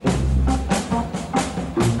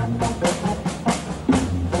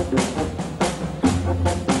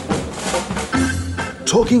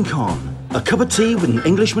Talking Con, a cup of tea with an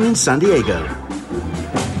Englishman in San Diego.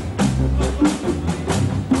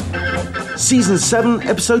 Season 7,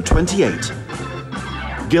 Episode 28.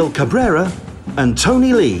 Gil Cabrera and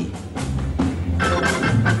Tony Lee.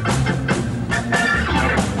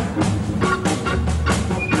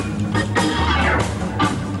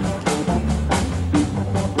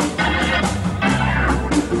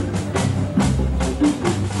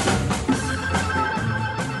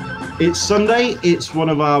 It's Sunday. It's one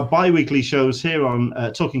of our bi-weekly shows here on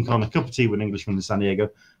Talking Con, a cup of tea with an Englishman in San Diego.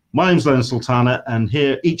 My name's Leonard Sultana, and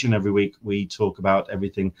here each and every week we talk about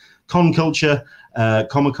everything con culture,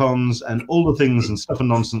 Comic-Cons, and all the things and stuff and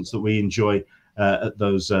nonsense that we enjoy at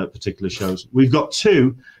those particular shows. We've got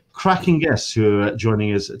two cracking guests who are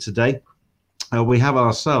joining us today. We have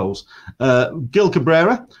ourselves Gil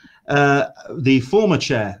Cabrera, the former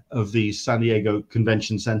chair of the San Diego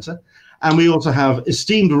Convention Center. And we also have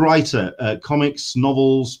esteemed writer, comics,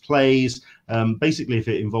 novels, plays. Basically, if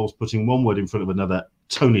it involves putting one word in front of another,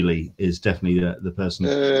 Tony Lee is definitely the person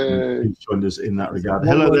who's joined us in that regard. One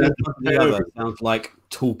Hello word there. the other sounds like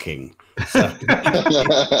talking. So.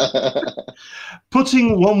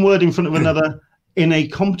 Putting one word in front of another in a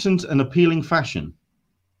competent and appealing fashion.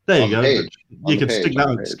 There you go. You can stick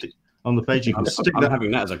that on the page. You can stick that. I'm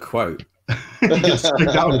having that as a quote. You can stick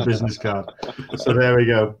that on a business card. So there we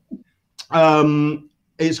go.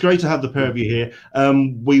 It's great to have the pair of you here.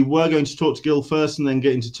 We were going to talk to Gil first and then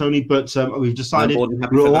get into Tony, but we've decided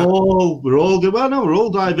we're all good. Well, no, we're all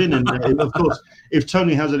dive in, and of course, if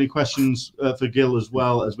Tony has any questions for Gil as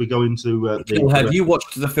well as we go into Gil, have you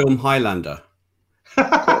watched the film Highlander?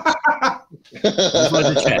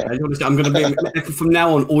 I'm going to be from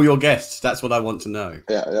now on all your guests. That's what I want to know.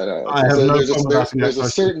 Yeah. I have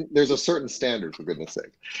there's a certain standard, for goodness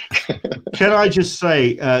sake. Can I just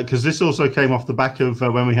say, because this also came off the back of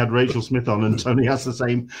when we had Rachel Smith on, and Tony asked the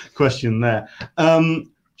same question there.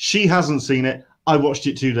 She hasn't seen it. I watched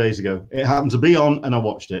it 2 days ago. It happened to be on, and I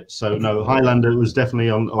watched it. So no, Highlander was definitely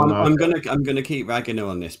on. I'm gonna keep ragging her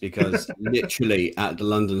on this because literally at the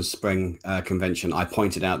London Spring Convention, I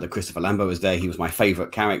pointed out that Christopher Lambert was there. He was my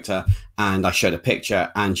favourite character, and I showed a picture,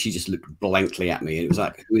 and she just looked blankly at me, and it was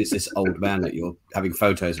like, "Who is this old man that you're having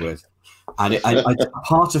photos with?" And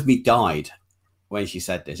part of me died when she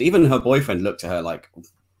said this. Even her boyfriend looked at her like,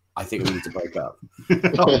 I think we need to break up.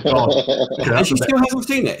 Oh, God. And she still hasn't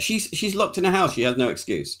seen it. She's locked in a house. She has no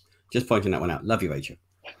excuse. Just pointing that one out. Love you, Rachel.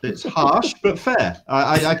 It's harsh but fair.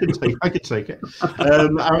 I could take it.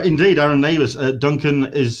 Indeed, Aaron Neighbours. Duncan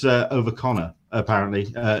is over Connor.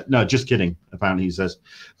 Apparently, no, just kidding. Apparently, he says.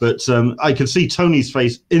 But I can see Tony's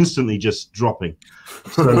face instantly just dropping.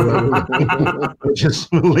 So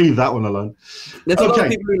just leave that one alone. There's a lot of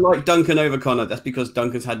people who like Duncan over Connor. That's because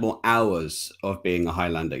Duncan's had more hours of being a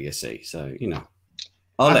Highlander. You see, so you know.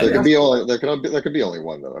 There could be only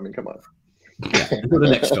one though. I mean, come on. Yeah, for the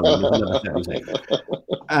next film.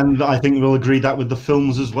 And I think we'll agree that with the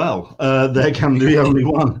films as well. There can be only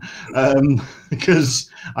one. Because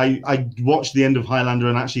I watched the end of Highlander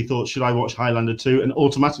and actually thought, should I watch Highlander 2? And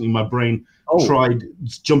automatically my brain tried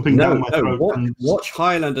jumping down my throat. Watch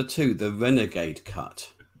Highlander 2, the Renegade cut.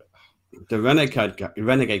 The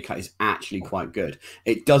Renegade cut is actually quite good.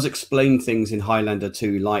 It does explain things in Highlander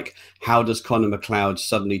 2, like how does Connor McLeod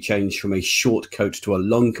suddenly change from a short coat to a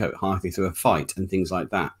long coat halfway through a fight and things like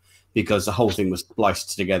that, because the whole thing was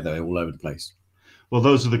spliced together all over the place. Well,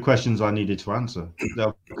 those are the questions I needed to answer.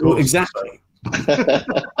 Well, exactly.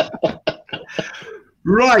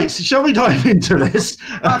 Right, shall we dive into this?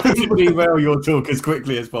 Derail your talk as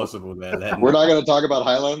quickly as possible there, Len. We're not going to talk about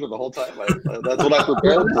Highlander the whole time. That's what I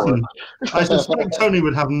prepared for. I suspect Tony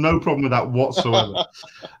would have no problem with that whatsoever.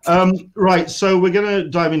 Right, so we're going to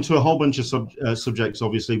dive into a whole bunch of subjects,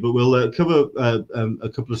 obviously, but we'll cover a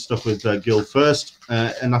couple of stuff with Gil first.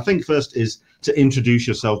 And I think first is to introduce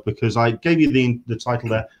yourself, because I gave you the title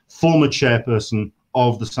there, former chairperson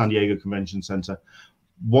of the San Diego Convention Center.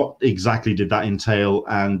 What exactly did that entail?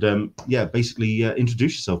 And basically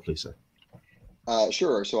introduce yourself, please, sir.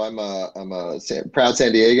 Sure. So I'm a proud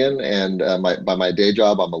San Diegan, and by my day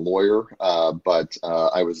job, I'm a lawyer. But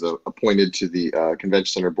I was appointed to the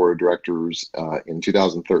Convention Center Board of Directors in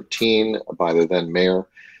 2013 by the then mayor,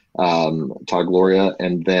 Todd Gloria,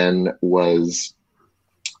 and then was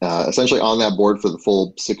essentially on that board for the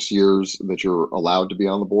full 6 years that you're allowed to be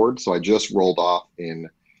on the board. So I just rolled off in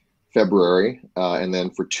February, and then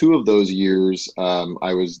for 2 of those years,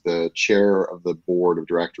 I was the chair of the board of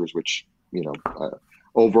directors, which,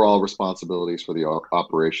 overall responsibilities for the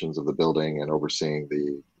operations of the building and overseeing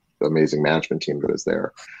the amazing management team that is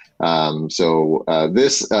there. It's,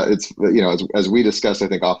 you know, as we discussed, I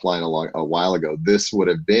think offline a while ago, this would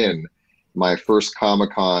have been my first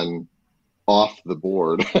Comic-Con off the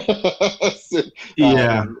board.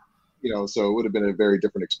 Yeah. You know, so it would have been a very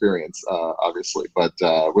different experience, obviously, but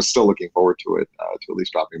was still looking forward to it, to at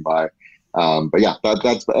least dropping by. But yeah,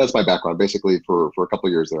 that's my background. Basically, for a couple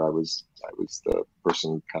of years there, I was the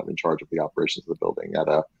person kind of in charge of the operations of the building at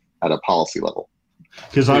a policy level.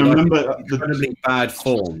 Because I remember incredibly bad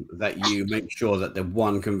form that you make sure that the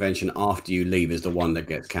one convention after you leave is the one that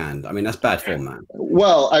gets canned. I mean, that's bad form, man.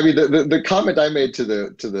 Well, I mean, the comment I made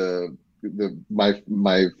to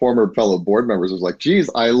my former fellow board members was like, geez,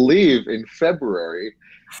 I leave in February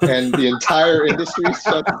and the entire industry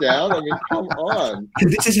shuts down. I mean, come on.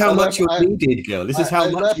 This is how much you're needed, Gil. This is how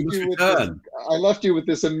much you must return. I left you with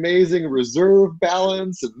this amazing reserve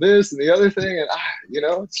balance and this and the other thing. And, you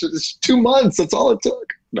know, it's 2 months. That's all it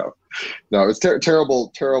took. No, it was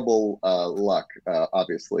terrible luck,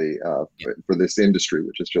 obviously, for this industry,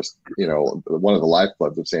 which is just, you know, one of the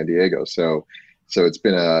lifebloods of San Diego. So it's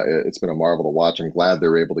been a marvel to watch. I'm glad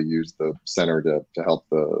they're able to use the center to help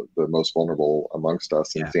the most vulnerable amongst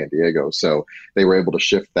us in San Diego. So they were able to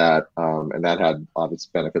shift that, and that had obvious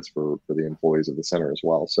benefits for the employees of the center as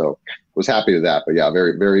well. So was happy to that. But yeah,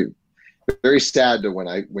 very, very, very sad to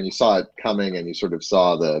when you saw it coming and you sort of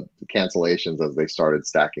saw the cancellations as they started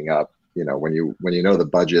stacking up. You know, when you know the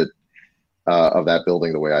budget of that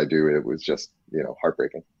building the way I do, it was just, you know,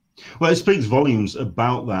 heartbreaking. Well, it speaks volumes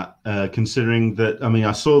about that, considering that, I mean,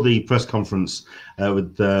 I saw the press conference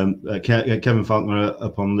with Kevin Faulconer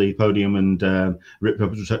up on the podium and Rick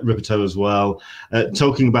Ripperto as well,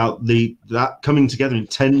 talking about that coming together in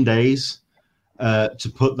 10 days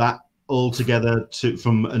to put that all together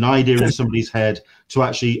from an idea in somebody's head to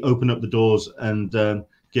actually open up the doors and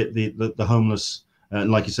get the homeless,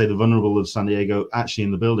 like you say, the vulnerable of San Diego actually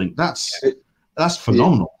in the building. That's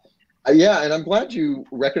phenomenal. Yeah, and I'm glad you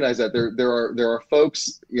recognize that there are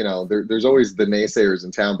folks, you know, there's always the naysayers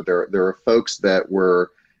in town, but there are folks that were,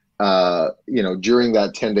 you know, during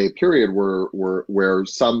that 10-day period where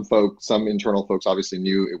some internal folks obviously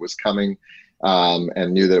knew it was coming,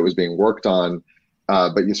 and knew that it was being worked on,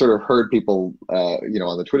 but you sort of heard people, you know,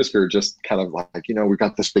 on the Twitter sphere just kind of like, you know, we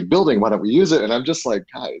got this big building, why don't we use it? And I'm just like,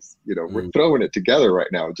 guys, you know, we're throwing it together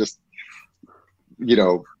right now, just, you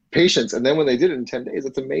know, patience. And then when they did it in 10 days,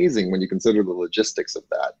 it's amazing when you consider the logistics of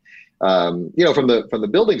that. You know, from the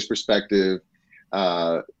building's perspective,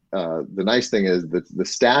 the nice thing is that the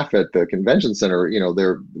staff at the convention center, you know,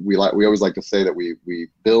 we always like to say that we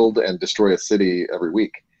build and destroy a city every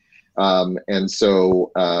week. And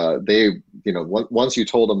so they, you know, once you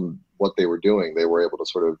told them what they were doing, they were able to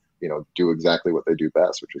sort of, you know, do exactly what they do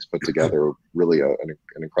best, which is put together really an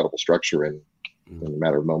incredible structure in a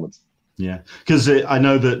matter of moments. Yeah, because I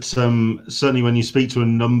know that certainly when you speak to a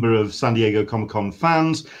number of San Diego Comic-Con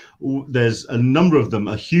fans, there's a number of them,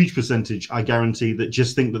 a huge percentage, I guarantee, that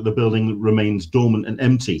just think that the building remains dormant and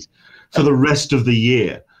empty for the rest of the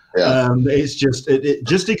year. Yeah. It's just it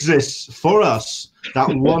just exists for us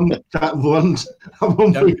that one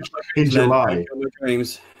week in July. Don't kill my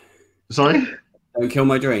dreams. Sorry? Don't kill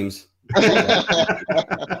my dreams.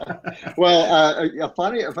 Well, a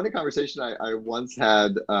funny conversation I once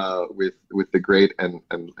had with the great and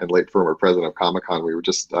late former president of Comic-Con. We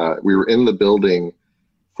were in the building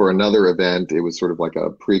for another event. It was sort of like a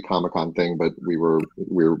pre-Comic-Con thing, but we were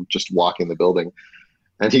just walking the building.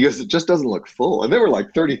 And he goes, it just doesn't look full. And there were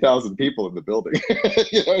like 30,000 people in the building,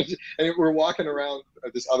 you know, and we're walking around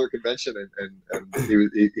this other convention and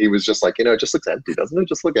he was just like, you know, it just looks empty. Doesn't it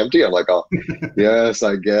just look empty? I'm like, oh, yes,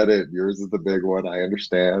 I get it. Yours is the big one. I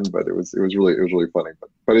understand. But it was really funny.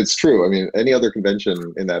 But it's true. I mean, any other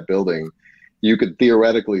convention in that building, you could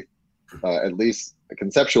theoretically at least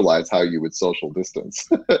conceptualize how you would social distance,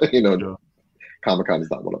 you know, sure. Comic-Con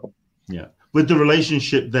is not one of them. Yeah. With the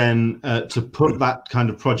relationship then to put that kind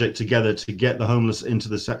of project together to get the homeless into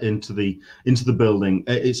the building,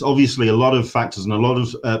 it's obviously a lot of factors and a lot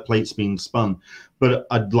of plates being spun. But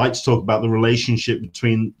I'd like to talk about the relationship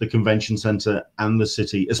between the convention center and the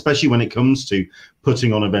city, especially when it comes to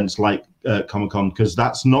putting on events like Comic-Con, because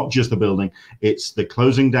that's not just the building; it's the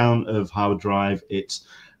closing down of Howard Drive. It's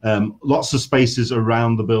lots of spaces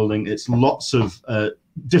around the building. It's lots of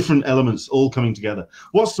different elements all coming together.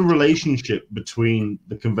 What's the relationship between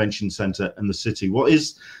the convention center and the city? What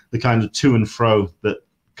is the kind of to and fro that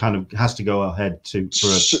kind of has to go ahead for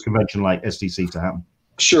a convention like SDC to happen?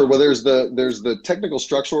 Sure. Well, there's the technical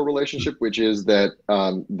structural relationship, which is that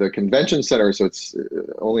the convention center. So it's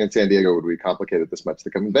only in San Diego would we complicate it this much.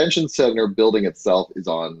 The convention center building itself is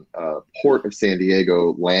on Port of San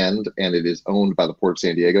Diego land, and it is owned by the Port of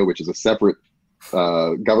San Diego, which is a separate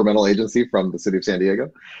governmental agency from the city of San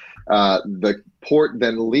Diego. The port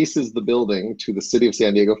then leases the building to the city of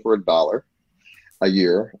San Diego for $1 a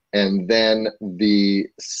year, and then the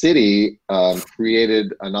city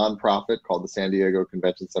created a nonprofit called the San Diego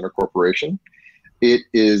Convention Center Corporation. It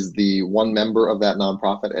is the one member of that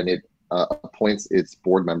nonprofit, and it appoints its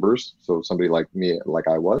board members. So somebody like me, like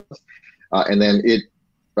I was, and then it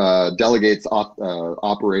delegates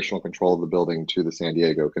operational control of the building to the San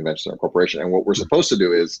Diego Convention Center Corporation. And what we're supposed to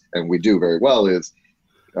do is, and we do very well, is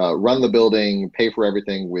run the building, pay for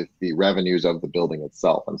everything with the revenues of the building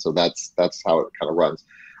itself. And so that's how it kind of runs.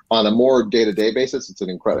 On a more day-to-day basis, it's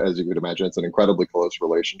as you could imagine, it's an incredibly close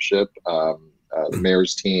relationship. The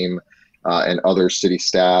mayor's team and other city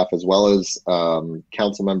staff, as well as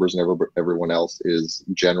council members and everyone else, is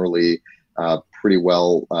generally pretty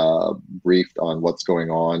well briefed on what's going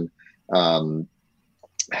on.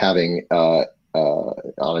 Having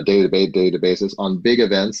on a day-to-day basis, on big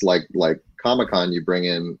events like Comic-Con, you bring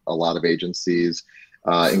in a lot of agencies,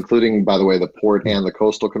 including, by the way, the Port and the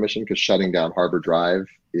Coastal Commission, because shutting down Harbor Drive,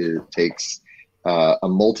 it takes a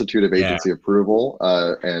multitude of agency approval.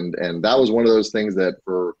 And that was one of those things that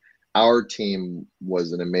for our team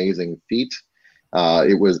was an amazing feat.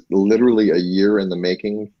 It was literally a year in the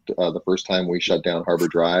making, the first time we shut down Harbor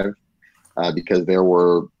Drive, because there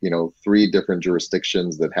were, 3 different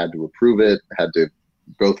jurisdictions that had to approve it, had to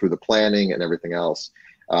go through the planning and everything else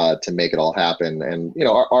to make it all happen. And,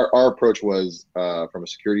 our approach was, from a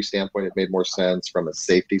security standpoint, it made more sense. From a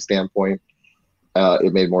safety standpoint,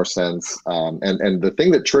 it made more sense. And the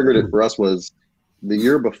thing that triggered it for us was the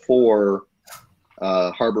year before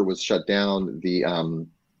Harbor was shut down,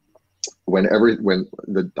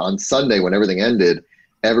 on Sunday, when everything ended,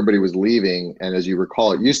 everybody was leaving. And as you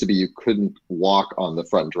recall, it used to be you couldn't walk on the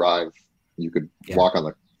front drive. You could walk on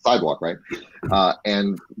the sidewalk, right?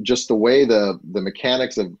 And just the way the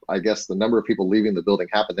mechanics of, I guess, the number of people leaving the building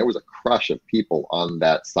happened, there was a crush of people on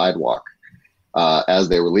that sidewalk as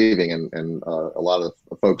they were leaving. And a lot of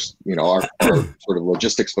folks, our sort of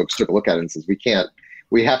logistics folks took a look at it and says,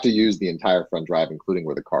 we have to use the entire front drive, including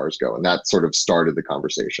where the cars go. And that sort of started the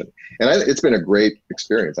conversation. And it's been a great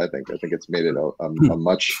experience, I think. I think it's made it a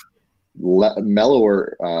much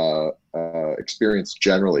mellower experience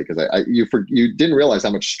generally, because you didn't realize how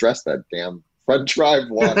much stress that damn front drive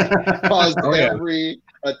walk caused every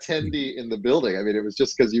attendee in the building. I mean, it was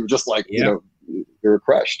just because you were just like, you were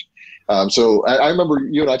crushed. So I remember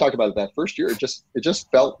you and I talked about it that first year. It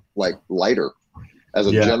just felt like lighter as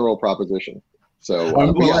a general proposition. So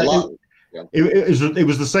it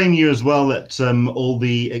was the same year as well that all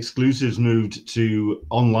the exclusives moved to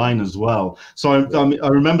online as well. So I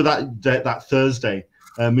remember that Thursday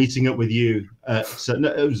meeting up with you. It was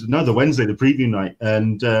the Wednesday, the preview night,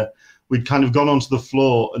 and we'd kind of gone onto the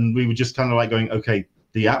floor, and we were just kind of like going, okay,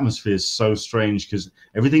 the atmosphere is so strange because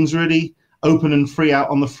everything's really open and free out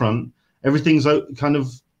on the front. Everything's kind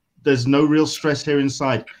of, there's no real stress here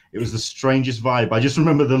inside. It was the strangest vibe. I just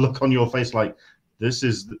remember the look on your face, like, this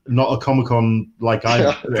is not a Comic-Con like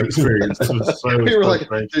I experienced. This was so, we were like,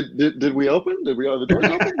 strange. Did we open? Did we have the doors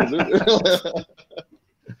open?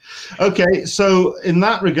 Okay, so in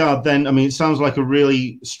that regard, then, I mean, it sounds like a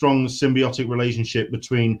really strong symbiotic relationship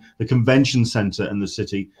between the convention center and the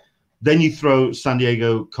city. Then you throw San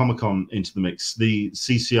Diego Comic-Con into the mix, the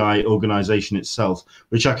CCI organization itself,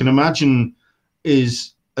 which I can imagine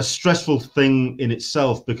is a stressful thing in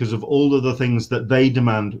itself because of all of the things that they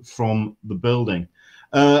demand from the building.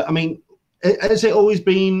 I mean, has it always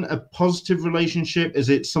been a positive relationship? Is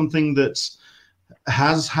it something that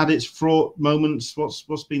has had its fraught moments?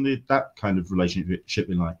 What's been that kind of relationship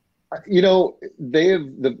been like? They have,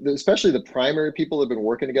 especially the primary people have been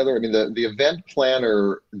working together. I mean, the event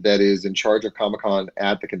planner that is in charge of Comic-Con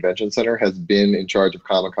at the convention center has been in charge of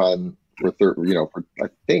Comic-Con for I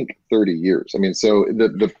think 30 years. I mean, so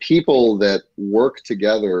the people that work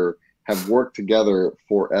together have worked together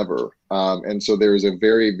forever. And so there's a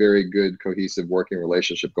very, very good cohesive working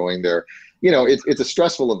relationship going there. It's a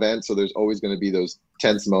stressful event, so there's always going to be those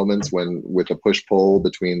tense moments with a push-pull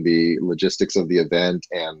between the logistics of the event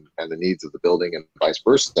and the needs of the building and vice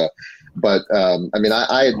versa. But I mean,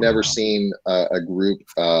 I had never seen a group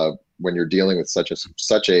when you're dealing with such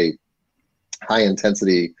a high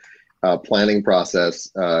intensity planning process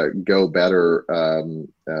go better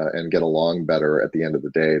and get along better at the end of the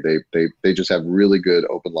day. They just have really good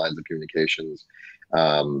open lines of communications.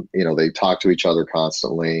 They talk to each other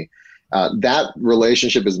constantly. That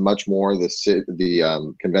relationship is much more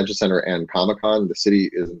the convention center and Comic-Con. The city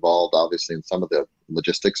is involved obviously in some of the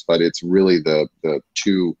logistics, but it's really the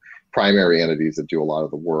two primary entities that do a lot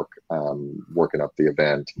of the work, working up the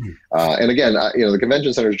event. And again, the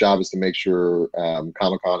convention center's job is to make sure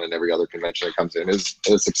Comic-Con and every other convention that comes in is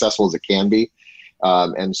as successful as it can be.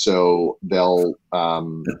 And so they'll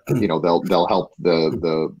help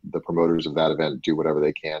the promoters of that event do whatever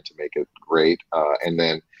they can to make it great. And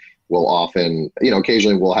then we'll often,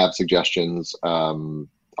 occasionally we'll have suggestions on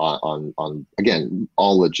again,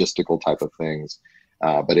 all logistical type of things.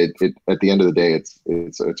 But it at the end of the day,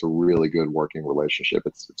 it's a really good working relationship.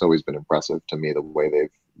 It's always been impressive to me the way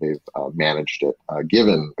they've managed it,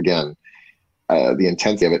 given again the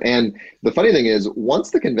intensity of it. And the funny thing is, once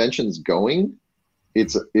the convention's going,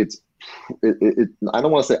 it's I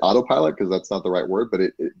don't want to say autopilot because that's not the right word,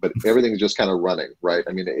 but everything's just kind of running, right?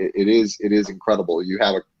 I mean, it is incredible. You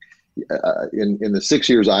have in the 6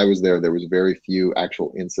 years I was there was very few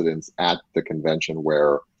actual incidents at the convention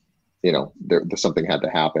where something had to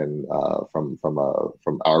happen from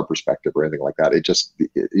our perspective or anything like that. It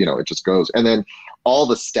just goes. And then all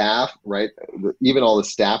the staff, right? Even all the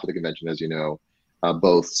staff at the convention, as you know,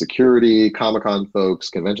 both security, Comic-Con folks,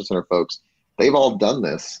 convention center folks, they've all done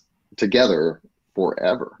this together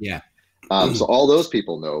forever. Yeah. So all those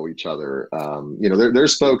people know each other.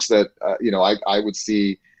 There's folks that I would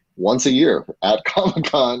see once a year at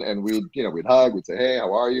Comic-Con, and we'd hug, we'd say, hey,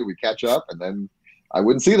 how are you? We'd catch up, and then I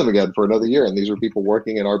wouldn't see them again for another year. And these were people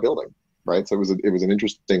working in our building, right? So it was an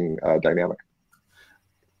interesting dynamic.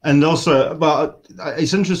 And also, but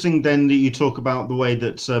it's interesting then that you talk about the way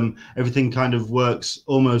that everything kind of works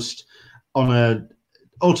almost on a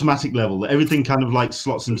automatic level. Everything kind of like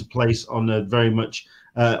slots into place on a very much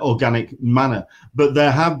organic manner. But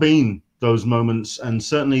there have been those moments, and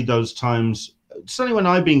certainly those times, certainly when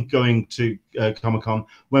I've been going to Comic-Con,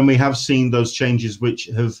 when we have seen those changes which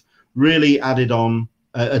have really added on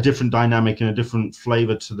a different dynamic and a different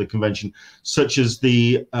flavor to the convention, such as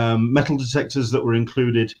the metal detectors that were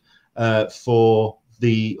included for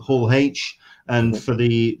the Hall H and for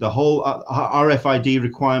the whole RFID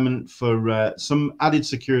requirement for some added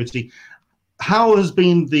security. How has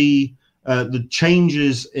been the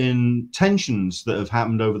changes in tensions that have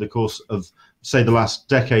happened over the course of, say, the last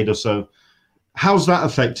decade or so? How's that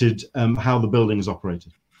affected how the building is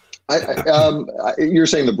operated? You're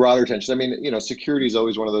saying the broader tension. I mean, security is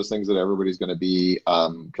always one of those things that everybody's going to be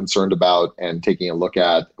concerned about and taking a look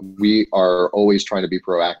at. We are always trying to be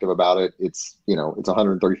proactive about it. It's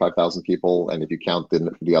 135,000 people, and if you count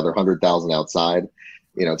the other 100,000 outside,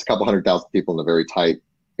 it's a couple 100,000 people in a very tight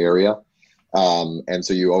area, and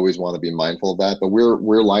so you always want to be mindful of that. But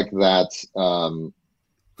we're like that.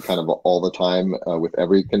 Kind of all the time with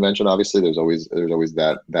every convention. Obviously, there's always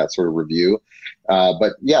that sort of review.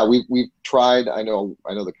 But yeah, we've tried. I know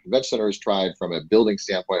the convention center has tried from a building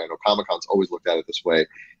standpoint. I know Comic-Con's always looked at it this way.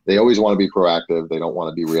 They always want to be proactive. They don't want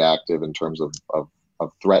to be reactive in terms of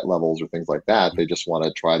threat levels or things like that. They just want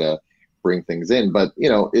to try to bring things in. But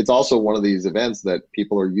it's also one of these events that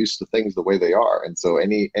people are used to things the way they are, and so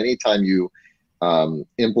anytime you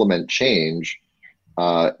implement change,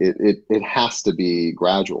 it has to be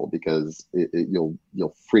gradual, because you'll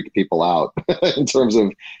freak people out in terms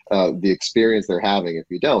of the experience they're having if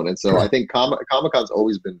you don't. And so I think Comic-Con's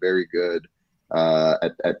always been very good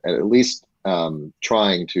at least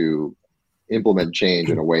trying to implement change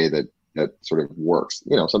in a way that sort of works.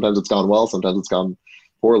 Sometimes it's gone well, sometimes it's gone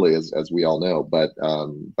poorly, as we all know. But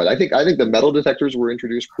I think the metal detectors were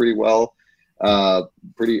introduced pretty well. And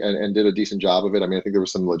did a decent job of it. I mean, I think there were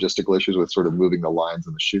some logistical issues with sort of moving the lines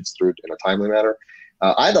and the chutes through in a timely manner.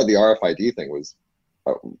 I thought the RFID thing was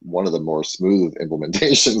one of the more smooth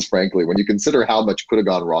implementations, frankly, when you consider how much could have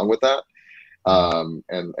gone wrong with that,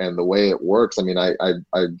 and the way it works. I mean,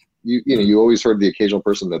 you always heard the occasional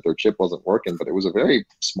person that their chip wasn't working, but it was a very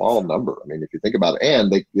small number. I mean, if you think about it,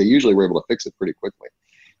 and they usually were able to fix it pretty quickly.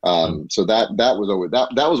 So that was always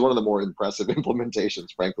that was one of the more impressive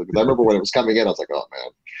implementations, frankly, because I remember when it was coming in, I was like, oh man,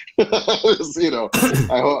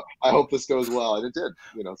 I hope this goes well, and it did.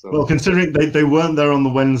 So well, considering they weren't there on the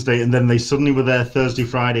Wednesday and then they suddenly were there Thursday,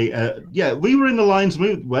 Friday. Yeah, we were in the lines.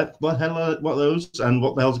 What those and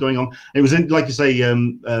what the hell's going on? It was in, like you say,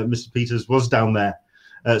 Mr. Peters was down there.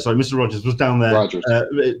 Mr. Rogers was down there.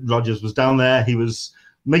 Rogers was down there. He was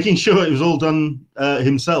making sure it was all done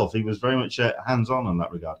himself. He was very much hands-on in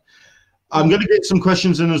that regard. I'm going to get some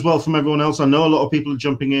questions in as well from everyone else. I know a lot of people are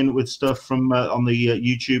jumping in with stuff from on the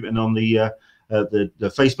YouTube and on the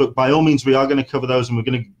Facebook. By all means, we are going to cover those, and we're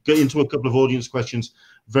going to get into a couple of audience questions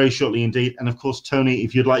very shortly indeed. And of course, Tony,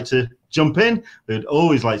 if you'd like to jump in, we'd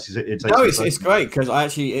always like to. It's great because I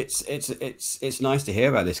actually it's nice to hear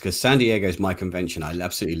about this because San Diego is my convention. I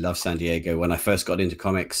absolutely love San Diego. When I first got into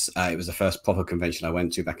comics, it was the first proper convention I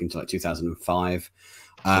went to back into like 2005.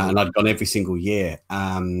 And I'd gone every single year.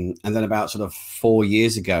 And then about sort of 4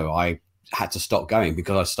 years ago, I had to stop going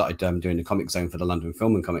because I started doing the Comic Zone for the London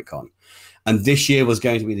Film and Comic Con. And this year was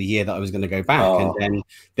going to be the year that I was going to go back. And then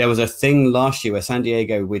there was a thing last year where San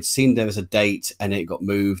Diego, we'd seen there was a date and it got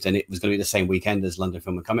moved and it was going to be the same weekend as London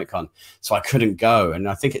Film and Comic Con. So I couldn't go. And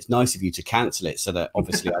I think it's nice of you to cancel it so that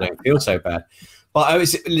obviously I don't feel so bad. But I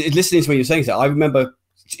was listening to what you're saying. So I remember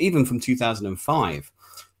even from 2005,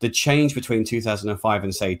 the change between 2005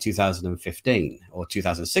 and say 2015 or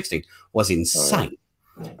 2016 was insane.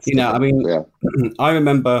 You know, I mean, I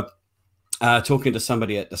remember talking to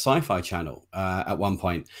somebody at the Sci-Fi Channel at one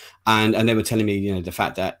point, and they were telling me, you know, the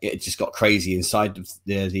fact that it just got crazy inside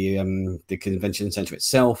the convention center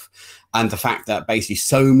itself, and the fact that basically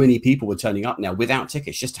so many people were turning up now without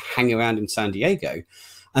tickets just to hang around in San Diego.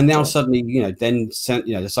 And now suddenly, you know, the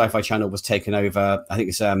Sci-Fi Channel was taken over. I think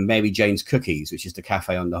it's Mary Jane's Cookies, which is the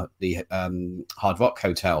cafe on the Hard Rock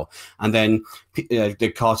Hotel. And then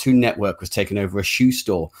the Cartoon Network was taken over a shoe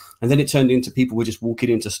store. And then it turned into people were just walking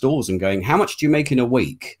into stores and going, how much do you make in a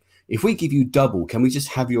week? If we give you double, can we just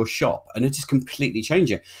have your shop? And it just completely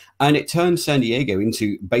changed it. And it turned San Diego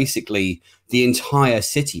into basically the entire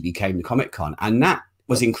city became the Comic Con. And that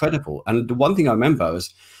was incredible. And the one thing I remember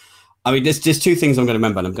was, I mean, there's two things I'm going to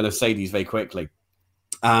remember, and I'm going to say these very quickly.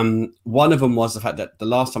 One of them was the fact that the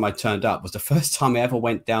last time I turned up was the first time I ever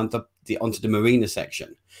went down onto the marina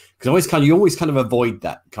section. Because you always kind of avoid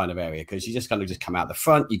that kind of area because you just kind of just come out the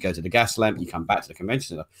front, you go to the gas lamp, you come back to the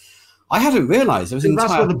convention center. I hadn't realized there was an entire...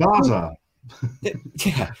 That's where the bars are.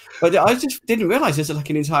 Yeah, but I just didn't realize there's like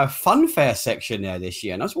an entire fun fair section there this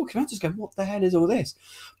year. And I was walking around just going, what the hell is all this?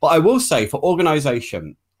 But I will say for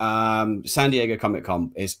organization, San Diego Comic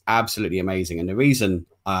Con is absolutely amazing. And the reason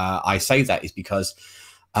I say that is because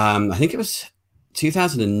I think it was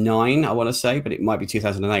 2009, I want to say, but it might be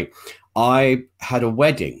 2008. I had a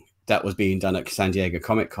wedding that was being done at San Diego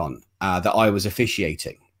Comic Con that I was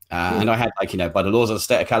officiating. And I had, like, you know, by the laws of the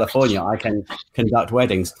state of California, I can conduct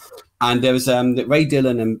weddings. And there was Ray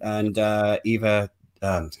Dillon and Eva.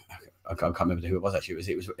 I can't remember who it was actually.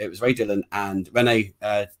 It was Ray Dillon and Renee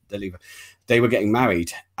Deliva. They were getting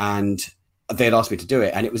married, and they had asked me to do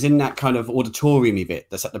it. And it was in that kind of auditorium-y bit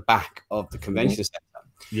that's at the back of the convention center.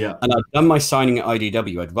 Yeah. And I'd done my signing at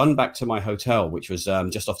IDW. I'd run back to my hotel, which was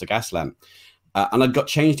just off the gas lamp, and I'd got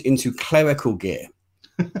changed into clerical gear.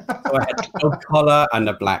 So I had a dog collar and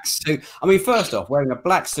a black suit. I mean, first off, wearing a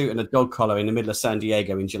black suit and a dog collar in the middle of San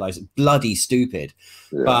Diego in July is bloody stupid.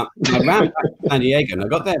 Yeah. But I ran back to San Diego and I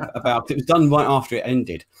got there it was done right after it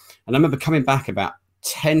ended. And I remember coming back about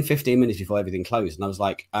 10, 15 minutes before everything closed. And I was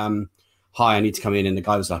like, hi, I need to come in. And the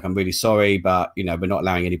guy was like, I'm really sorry, but, you know, we're not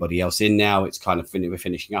allowing anybody else in now. It's kind of, we're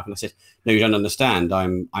finishing up. And I said, no, you don't understand.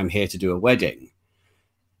 I'm here to do a wedding.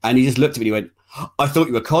 And he just looked at me and he went, I thought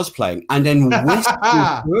you were cosplaying, and then whisked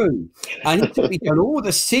me through. And he took me down all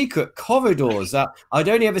the secret corridors that I'd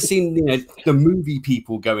only ever seen, you know, the movie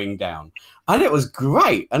people going down. And it was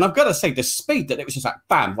great. And I've got to say, the speed that it was just like,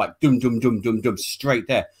 bam, like dum, dum, dum, dum, dum, straight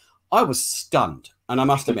there. I was stunned. And I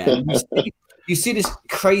must admit, you see this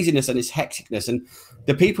craziness and this hecticness. And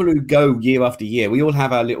the people who go year after year, we all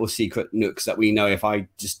have our little secret nooks that we know if I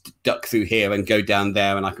just duck through here and go down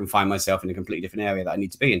there and I can find myself in a completely different area that I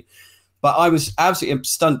need to be in. But I was absolutely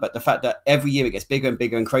stunned by the fact that every year it gets bigger and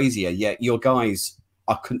bigger and crazier. Yet your guys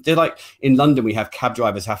they're like in London, we have cab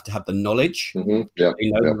drivers have to have the knowledge. Mm-hmm. Yeah.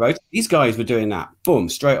 You know, the road. These guys were doing that. Boom,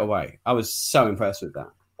 straight away. I was so impressed with that.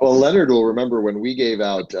 Well, Leonard will remember when we gave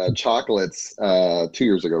out chocolates 2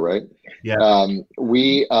 years ago, right? Yeah.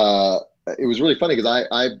 It was really funny because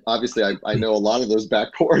I obviously know a lot of those back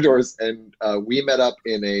corridors, and we met up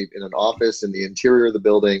in an office in the interior of the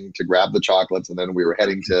building to grab the chocolates, and then we were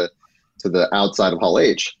heading to the outside of Hall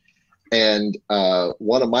H. And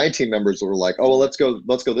one of my team members were like, "Oh, well, let's go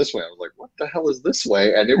this way." I was like, "What the hell is this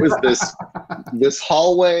way?" And it was this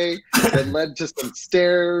hallway that led to some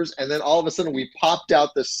stairs, and then all of a sudden we popped out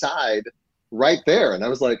the side right there, and I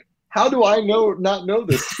was like, "How do I not know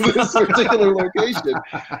this particular location?"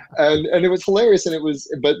 And it was hilarious, and it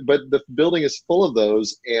was, but the building is full of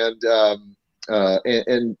those, and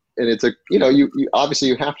and it's a, you obviously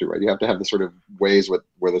you have to, right? You have to have the sort of ways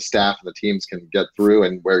where the staff and the teams can get through,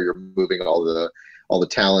 and where you're moving all the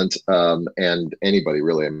talent, and anybody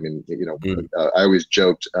really. I mean, I always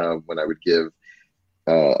joked when I would give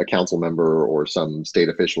a council member or some state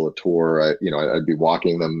official a tour, I'd be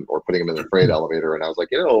walking them or putting them in the freight elevator, and I was like,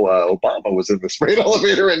 Obama was in this freight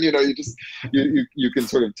elevator, and you can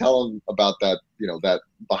sort of tell them about that, that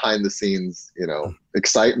behind the scenes,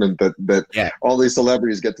 excitement that all these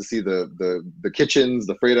celebrities get to see the kitchens,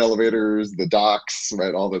 the freight elevators, the docks,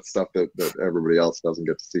 right, all that stuff that everybody else doesn't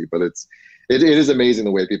get to see. But it is amazing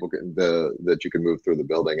the way people that you can move through the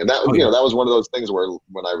building, and that that was one of those things where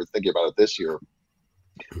when I was thinking about it this year,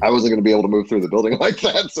 I wasn't going to be able to move through the building like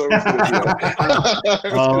that, so it was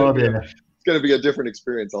it's going to be a different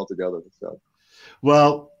experience altogether. So,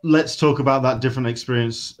 well, let's talk about that different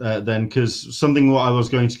experience then, because something what I was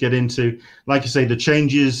going to get into, like I say, the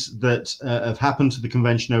changes that have happened to the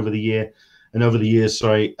convention over the years.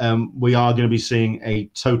 We are going to be seeing a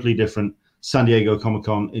totally different San Diego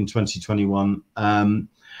Comic-Con in 2021. I'm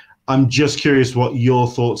just curious what your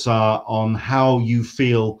thoughts are on how you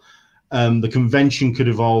feel the convention could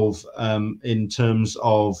evolve in terms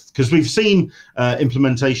of, because we've seen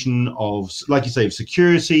implementation of, like you say, of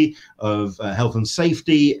security, of health and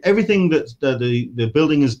safety, everything that the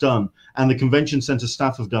building has done and the convention center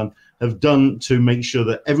staff have done to make sure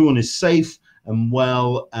that everyone is safe and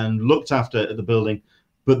well and looked after at the building.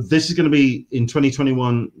 But this is going to be in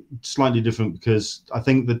 2021 slightly different, because I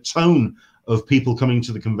think the tone of people coming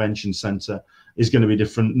to the convention center is going to be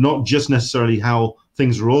different, not just necessarily how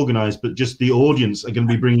things are organized, but just the audience are going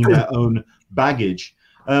to be bringing their own baggage.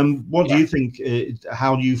 What do you think,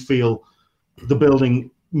 how do you feel the building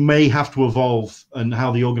may have to evolve and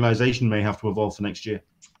how the organization may have to evolve for next year?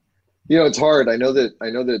 It's hard. I know that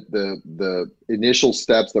the initial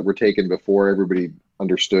steps that were taken before everybody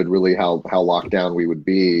understood really how locked down we would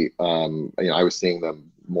be, I was seeing them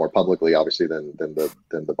more publicly, obviously, than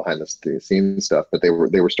the behind the scenes stuff. But they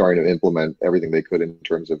were starting to implement everything they could in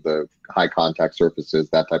terms of the high contact surfaces,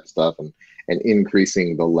 that type of stuff, and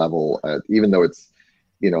increasing the level. Even though it's,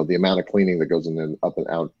 the amount of cleaning that goes in up and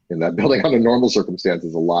out in that building under normal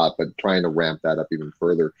circumstances a lot, but trying to ramp that up even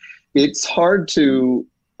further. It's hard to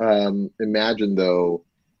imagine, though,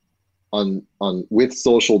 on with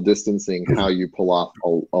social distancing, how you pull off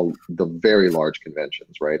the very large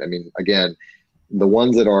conventions, right? I mean, again, the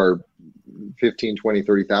ones that are 15, 20,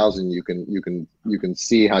 30,000, you can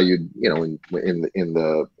see how you'd, in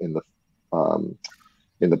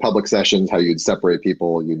the public sessions, how you'd separate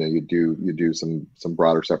people, you do some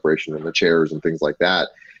broader separation in the chairs and things like that.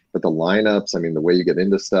 But the lineups, I mean, the way you get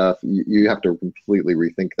into stuff, you have to completely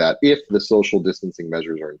rethink that if the social distancing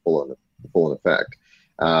measures are in full effect.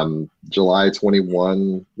 July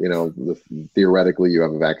 21, theoretically you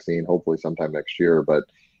have a vaccine, hopefully sometime next year, but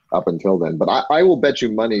up until then. But I will bet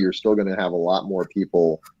you money you're still going to have a lot more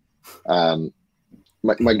people.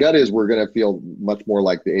 My gut is we're going to feel much more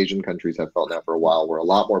like the Asian countries have felt now for a while, where a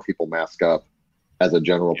lot more people mask up as a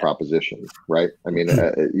general proposition, right? I mean,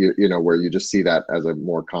 where you just see that as a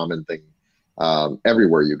more common thing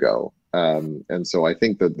everywhere you go. And so I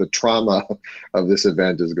think that the trauma of this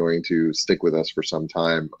event is going to stick with us for some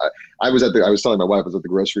time. I was telling my wife, I was at the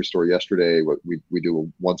grocery store yesterday. We do a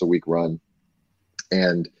once a week run,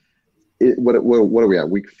 and what are we at,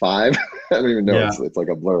 week 5? I don't even know. Yeah. It's like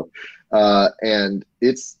a blur. And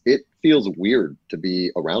it feels weird to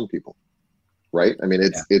be around people, right? I mean,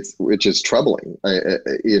 it's just troubling,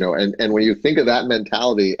 and when you think of that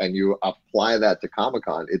mentality and you apply that to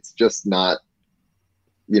Comic-Con, it's just not,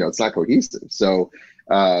 it's not cohesive. So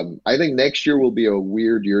I think next year will be a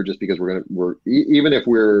weird year, just because even if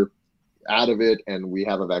we're out of it and we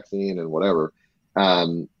have a vaccine and whatever,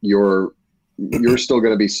 you're still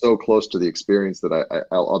going to be so close to the experience that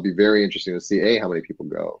I'll be very interested to see A, how many people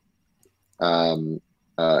go,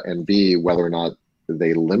 and B, whether or not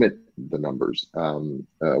they limit the numbers.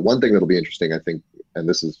 One thing that'll be interesting, I think, and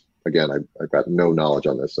this is, again, I've got no knowledge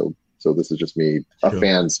on this, so this is just me, a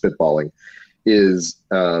fan spitballing, is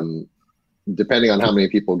depending on how many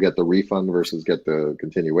people get the refund versus get the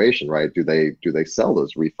continuation, right? Do they sell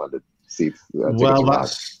those refunded seats? Well,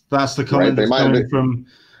 that's the comment that's coming from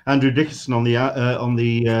Andrew Dickinson on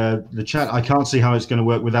the chat. I can't see how it's going to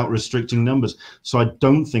work without restricting numbers. So I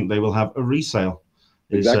don't think they will have a resale.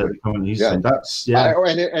 Exactly. Saying. That's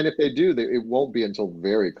and if they do, it won't be until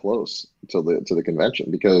very close to the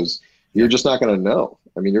convention, because you're just not going to know.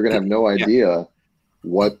 I mean, you're going to have no idea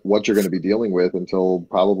what you're going to be dealing with until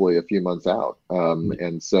probably a few months out.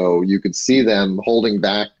 And so you could see them holding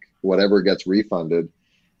back whatever gets refunded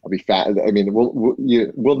I'll be fat. I mean,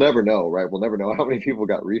 we'll never know, right? We'll never know how many people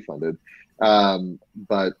got refunded.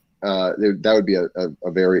 But that would be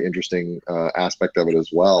a very interesting aspect of it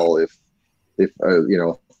as well. If you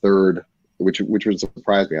know, a third, which would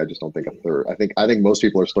surprise me. I just don't think a third. I think most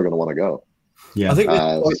people are still going to want to go. Yeah, I think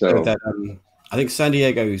I think San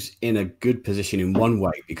Diego's in a good position in one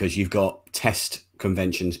way because you've got test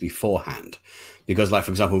conventions beforehand. Because, like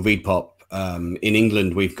for example, ReedPop in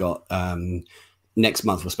England, we've got next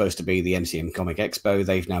month was supposed to be the MCM Comic Expo.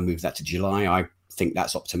 They've now moved that to July. I think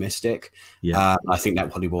that's optimistic. Yeah, I think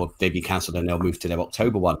that probably will they be cancelled and they'll move to their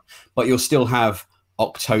October one. But you'll still have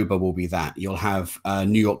October will be that. You'll have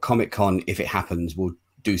New York Comic Con if it happens. Will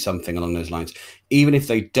do something along those lines. Even if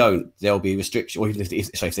they don't, there'll be restrictions. Or even if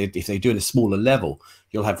they do it at a smaller level,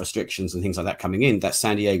 you'll have restrictions and things like that coming in that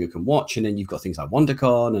San Diego can watch. And then you've got things like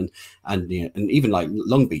WonderCon and you know, and even like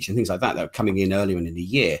Long Beach and things like that that are coming in earlier in the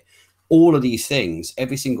year. All of these things,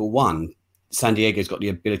 every single one, San Diego's got the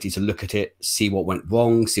ability to look at it, see what went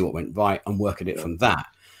wrong, see what went right, and work at it from that.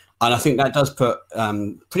 And I think that does put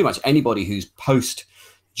pretty much anybody who's post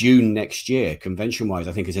June next year, convention-wise,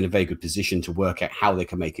 I think is in a very good position to work out how they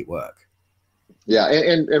can make it work. Yeah,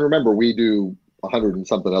 and remember, we do 100 and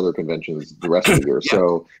something other conventions the rest of the year. Yeah.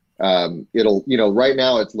 So it'll, you know, right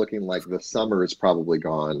now it's looking like the summer is probably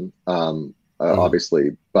gone,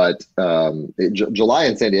 obviously, but July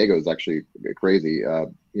in San Diego is actually crazy.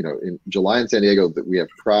 You know, in July in San Diego, we have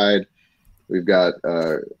Pride, we've got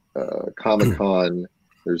Comic-Con,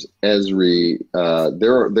 there's Esri.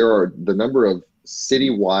 There are the number of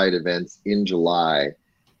citywide events in July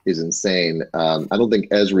is insane. I don't think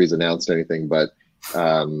Esri's announced anything, but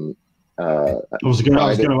I was going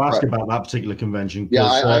to ask about that particular convention. Yeah,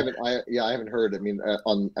 I haven't heard. I mean,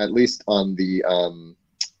 at least on the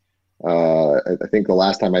I think the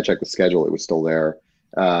last time I checked the schedule, it was still there.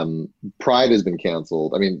 Pride has been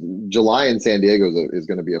canceled. I mean, July in San Diego is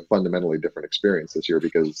going to be a fundamentally different experience this year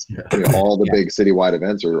because you know, all the big citywide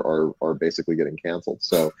events are basically getting canceled.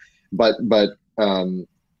 So, but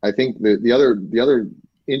I think the other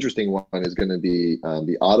interesting one is going to be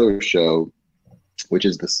the auto show, which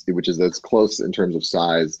is as close in terms of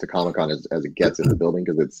size to Comic-Con as it gets in the building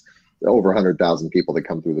because it's over 100,000 people that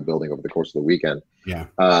come through the building over the course of the weekend. Yeah.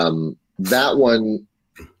 That one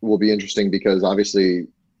will be interesting because obviously,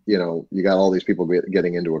 you know, you got all these people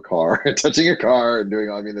getting into a car, touching a car, and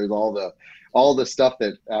doing. I mean, there's all the stuff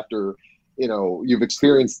that after, you know, you've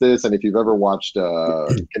experienced this, and if you've ever watched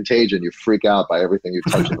Contagion, you freak out by everything you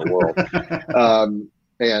touch in the world.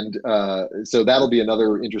 So that'll be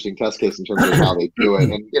another interesting test case in terms of how they do it.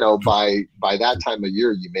 And, you know, by that time of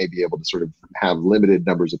year, you may be able to sort of have limited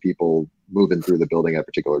numbers of people moving through the building at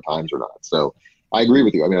particular times or not. So I agree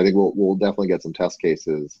with you. I mean, I think we'll definitely get some test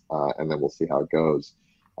cases and then we'll see how it goes.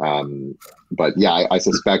 But yeah, I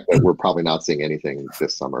suspect that we're probably not seeing anything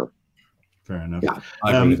this summer. Fair enough. Yeah,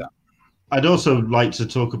 I agree with that. I'd also like to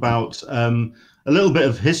talk about a little bit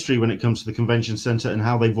of history when it comes to the convention center and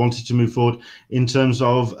how they've wanted to move forward in terms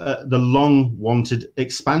of the long wanted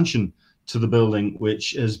expansion to the building,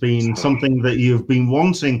 which has been something that you've been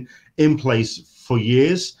wanting in place for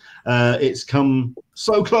years. It's come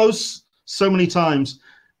so close so many times.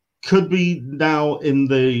 Could be now in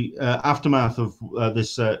the aftermath of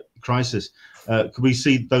this crisis. Could we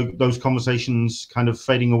see those conversations kind of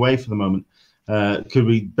fading away for the moment? Could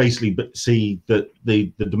we basically see that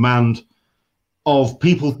the demand of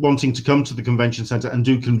people wanting to come to the convention center and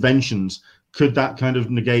do conventions, could that kind of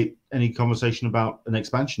negate any conversation about an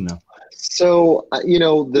expansion now? So, you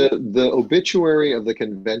know, the obituary of the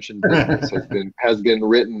convention business has been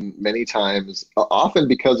written many times, often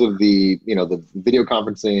because of the video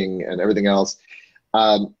conferencing and everything else.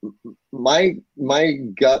 My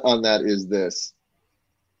gut on that is this: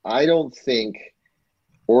 I don't think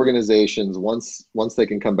organizations, once they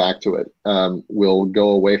can come back to it, will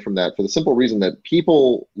go away from that for the simple reason that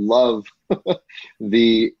people love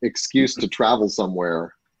the excuse to travel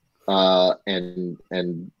somewhere and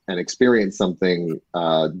experience something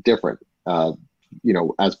different, you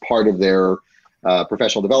know, as part of their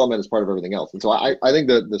professional development, as part of everything else. And so I think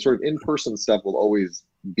the sort of in-person stuff will always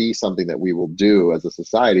be something that we will do as a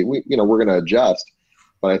society. We're going to adjust,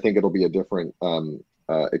 but I think it'll be a different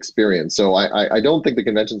experience. So I don't think the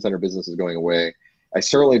convention center business is going away. I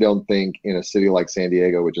certainly don't think in a city like San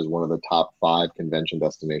Diego, which is one of the top 5 convention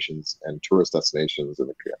destinations and tourist destinations in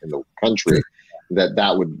the country,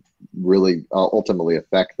 that would really ultimately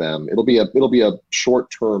affect them. It'll be a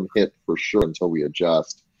short-term hit for sure until we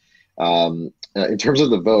adjust. In terms of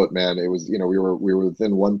the vote, man, it was, we were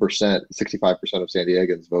within 1%. 65% of San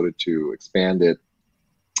Diegans voted to expand it.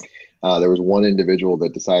 There was one individual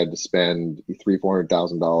that decided to spend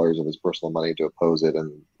 $300,000-$400,000 of his personal money to oppose it,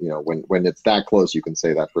 and when it's that close, you can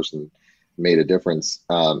say that person made a difference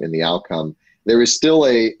in the outcome. There is still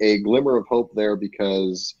a glimmer of hope there,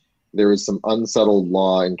 because there is some unsettled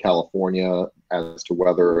law in California as to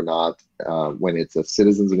whether or not, when it's a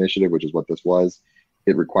citizens initiative, which is what this was,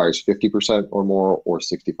 it requires 50% or more or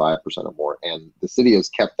 65% or more. And the city has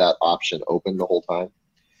kept that option open the whole time.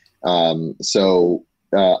 I'm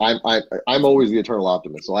always the eternal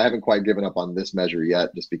optimist. So I haven't quite given up on this measure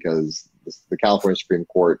yet, just because the California Supreme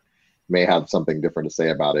Court may have something different to say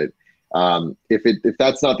about it. If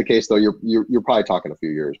that's not the case, though, you're probably talking a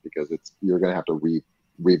few years, because you're going to have to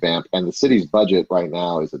revamp, and the city's budget right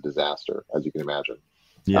now is a disaster, as you can imagine.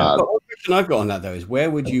 Yeah. But one question I've got on that, though, is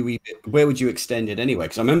where would you extend it anyway?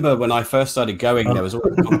 Because I remember when I first started going, there was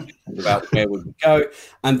always conversation about where would we go,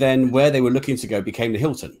 and then where they were looking to go became the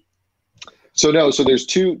Hilton. So there's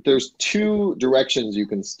two directions you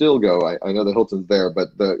can still go. I know the Hilton's there,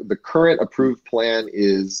 but the current approved plan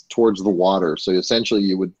is towards the water. So essentially,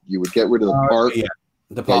 you would get rid of the park. You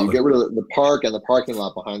get rid of the park and the parking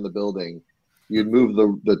lot behind the building. You'd move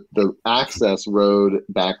the access road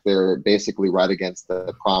back there, basically right against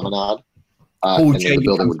the promenade, and then the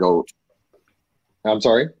building would go. I'm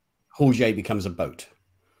sorry. Hall J becomes a boat.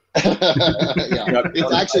 Yeah,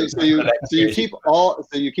 it's actually so you keep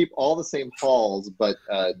all the same halls, but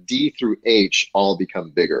D through H all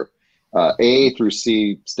become bigger. A through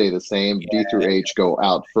C stay the same. D through H go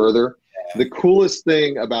out further. The coolest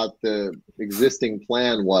thing about the existing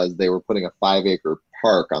plan was they were putting a 5-acre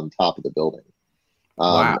park on top of the building.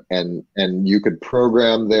 Wow. And you could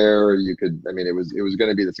program there. It was going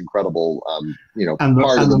to be this incredible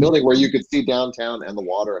part of the building where you could see downtown and the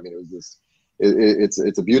water. I mean, it was this.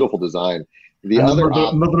 It's a beautiful design.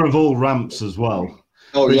 Mother of all ramps as well.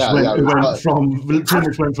 Oh yeah, went from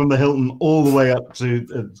the Hilton all the way up to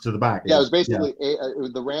the back. Yeah, it was basically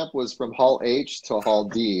the ramp was from Hall H to Hall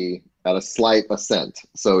D at a slight ascent.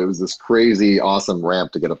 So it was this crazy, awesome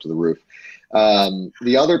ramp to get up to the roof.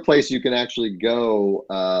 The other place you can actually go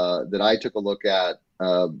that I took a look at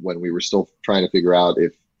when we were still trying to figure out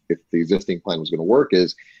if the existing plan was going to work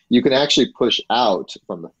is you can actually push out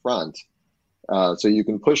from the front. So you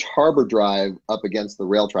can push Harbor Drive up against the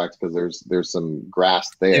rail tracks, because there's some grass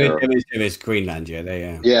there. It is Greenland,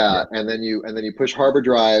 yeah. Yeah, and then you push Harbor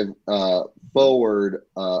Drive forward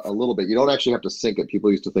a little bit. You don't actually have to sink it.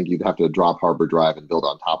 People used to think you'd have to drop Harbor Drive and build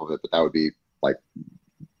on top of it, but that would be like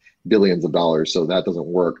billions of dollars, so that doesn't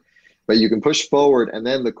work. But you can push forward, and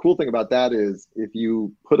then the cool thing about that is if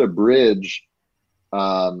you put a bridge,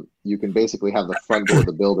 you can basically have the front door of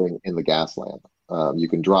the building in the gas lamp. You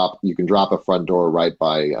can drop a front door right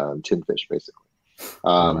by Tinfish, basically,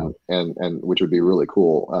 and which would be really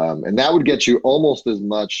cool. And that would get you almost as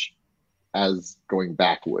much as going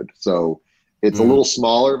back would. So it's a little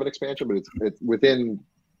smaller of an expansion, but it's within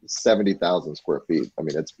 70,000 square feet. I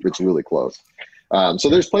mean, it's really close. So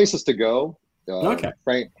there's places to go. Okay.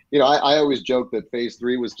 Frank, I always joke that phase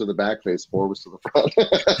 3 was to the back, phase 4 was to the front.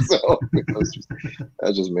 So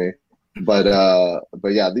that's just me. But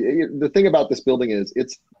yeah, the thing about this building is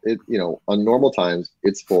it's on normal times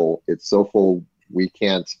it's full. It's so full we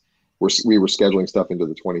were scheduling stuff into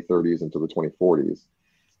the 2030s, into the 2040s,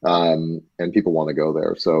 and people want to go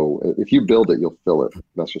there. So if you build it, you'll fill it.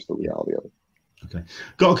 That's just the reality of it. Okay,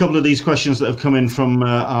 got a couple of these questions that have come in from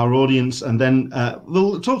our audience, and then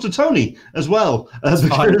we'll talk to Tony as well. What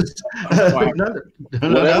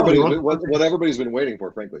everybody's been waiting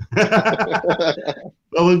for, frankly.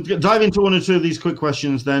 Well, we'll dive into one or two of these quick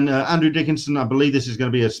questions then. Andrew Dickinson, I believe this is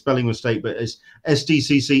going to be a spelling mistake, but is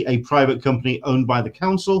SDCC a private company owned by the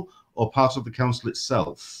council or part of the council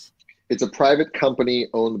itself? It's a private company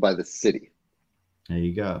owned by the city. There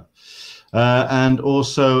you go. And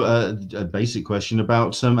also a basic question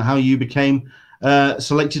about how you became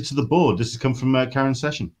selected to the board. This has come from Karen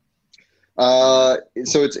Session. So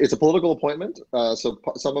it's a political appointment. So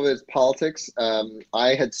some of it's politics.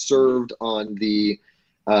 I had served on the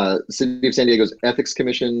City of San Diego's Ethics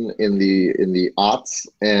Commission in the aughts,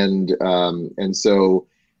 and so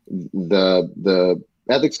the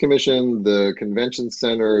Ethics Commission, the Convention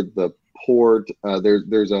Center, the Port.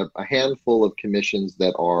 There's a handful of commissions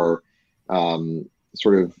that are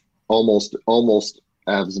sort of almost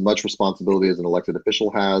as much responsibility as an elected official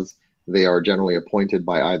has. They are generally appointed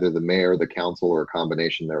by either the mayor, the council, or a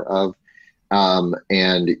combination thereof.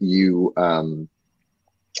 And you,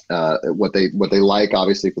 what they like,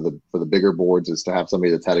 obviously, for the bigger boards is to have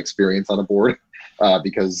somebody that's had experience on a board,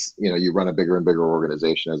 because you run a bigger and bigger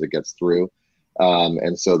organization as it gets through.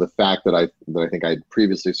 And so the fact that I think I'd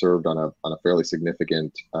previously served on a fairly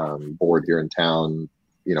significant board here in town,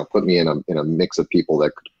 put me in a mix of people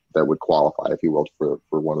that would qualify, if you will, for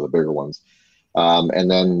one of the bigger ones. And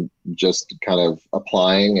then just kind of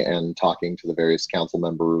applying and talking to the various council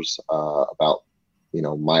members about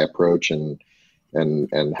my approach and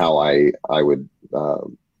how I would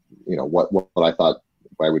what I thought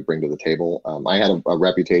I would bring to the table. I had a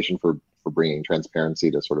reputation for bringing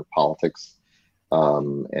transparency to sort of politics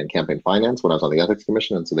and campaign finance when I was on the ethics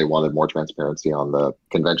commission, and so they wanted more transparency on the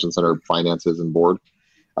convention center finances and board.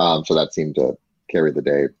 So that seemed to carry the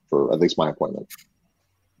day for at least my appointment.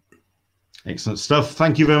 Excellent stuff.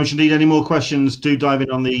 Thank you very much indeed. Any more questions, do dive in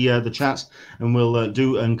on the chat, and we'll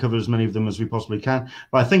do and cover as many of them as we possibly can.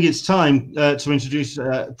 But I think it's time to introduce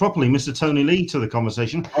properly Mr. Tony Lee to the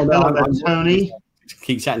conversation. Oh, no, hello, Tony.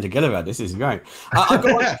 Keep chatting together about this. This is great.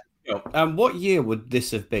 What year would this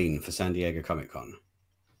have been for San Diego Comic-Con?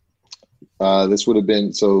 This would have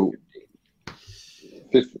been,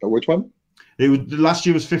 which one? Last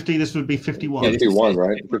year was 50. This would be 51. Yeah, 51,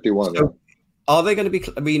 right? 51. So, are they going to be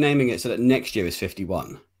renaming it so that next year is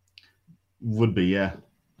 51? Would be, yeah.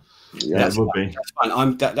 Yeah, it would be. That's fine.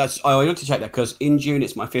 I want to check that because in June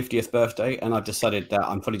it's my 50th birthday, and I've decided that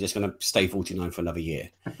I'm probably just going to stay 49 for another year.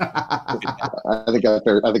 I think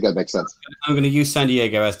that makes sense. I'm going to use San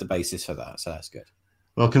Diego as the basis for that, so that's good.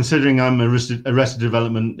 Well, considering I'm Arrested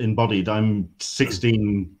Development embodied, I'm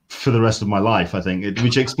 16 for the rest of my life, I think,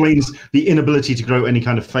 which explains the inability to grow any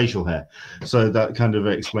kind of facial hair. So that kind of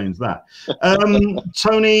explains that.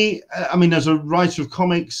 Tony, I mean, as a writer of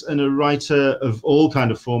comics and a writer of all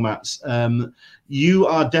kind of formats, you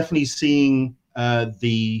are definitely seeing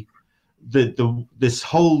this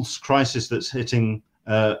whole crisis that's hitting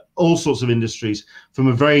all sorts of industries from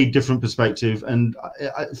a very different perspective. And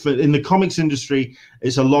in the comics industry,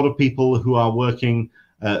 it's a lot of people who are working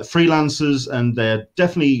freelancers, and they're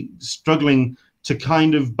definitely struggling to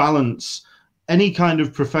kind of balance any kind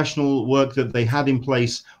of professional work that they had in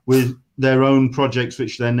place with their own projects,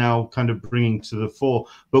 which they're now kind of bringing to the fore.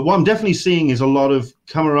 But what I'm definitely seeing is a lot of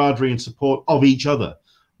camaraderie and support of each other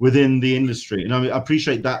within the industry. And I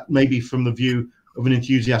appreciate that maybe from the view of an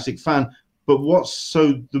enthusiastic fan, but what's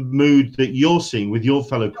the mood that you're seeing with your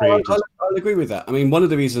fellow creators? I'll agree with that. I mean, one of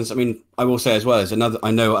the reasons, I will say as well, is another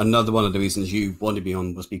one of the reasons you wanted me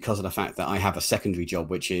on was because of the fact that I have a secondary job,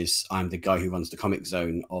 which is I'm the guy who runs the comic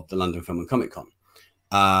zone of the London Film and Comic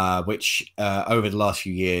Con, which over the last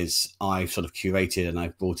few years, I've sort of curated and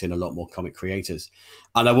I've brought in a lot more comic creators.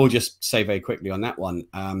 And I will just say very quickly on that one,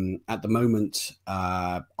 at the moment,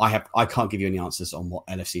 I can't give you any answers on what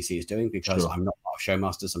LFCC is doing because I'm not part of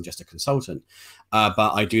Showmasters, I'm just a consultant.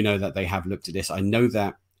 But I do know that they have looked at this. I know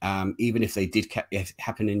that even if they did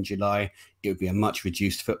happen in July, it would be a much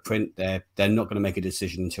reduced footprint. They're not going to make a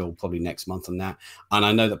decision until probably next month on that. And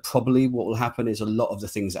I know that probably what will happen is a lot of the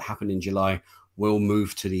things that happen in July will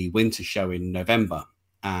move to the winter show in November,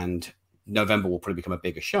 and November will probably become a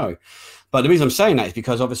bigger show. But the reason I'm saying that is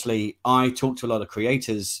because obviously I talk to a lot of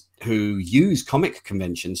creators who use comic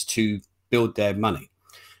conventions to build their money,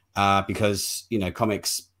 because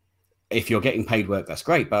comics, if you're getting paid work, that's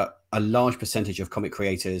great, but a large percentage of comic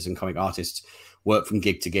creators and comic artists work from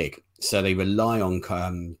gig to gig. So they rely on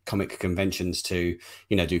comic conventions to,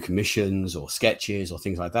 do commissions or sketches or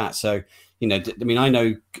things like that. So, I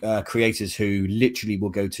know creators who literally will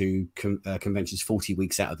go to conventions 40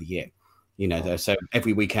 weeks out of the year. So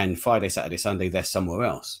every weekend, Friday, Saturday, Sunday, they're somewhere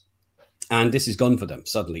else. And this is gone for them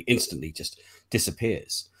suddenly, instantly, just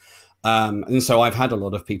disappears. And so I've had a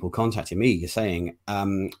lot of people contacting me saying,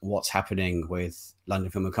 what's happening with London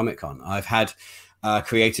Film and Comic Con? I've had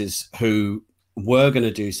creators who were going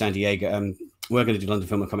to do San Diego, we're going to do London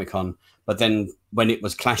Film and Comic Con, but then when it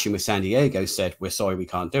was clashing with San Diego, said, we're sorry, we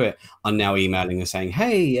can't do it. I'm now emailing and saying,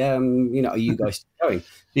 hey, are you guys still going?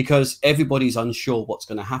 Because everybody's unsure what's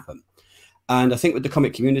going to happen. And I think with the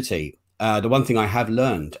comic community, the one thing I have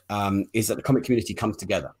learned is that the comic community comes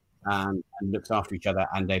together and looks after each other,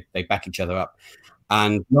 and they back each other up.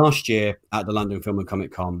 And last year at the London Film and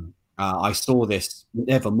Comic Con, I saw this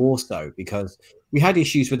ever more so because we had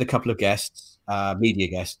issues with a couple of guests, media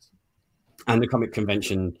guests, and the comic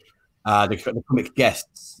convention, the comic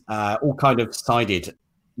guests all kind of sided,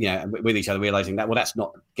 with each other, realizing that, well, that's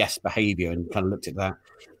not guest behavior, and kind of looked at that.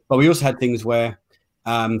 But we also had things where,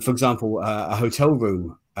 for example, a hotel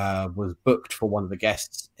room was booked for one of the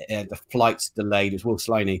guests. The flight's delayed. It was Will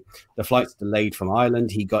Sliney. The flight's delayed from Ireland.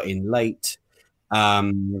 He got in late.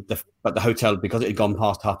 But the hotel, because it had gone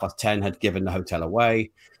past 10:30, had given the hotel away.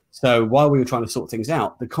 So while we were trying to sort things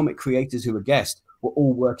out, the comic creators who were guests were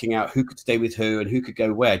all working out who could stay with who and who could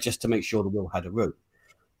go where, just to make sure the will had a route.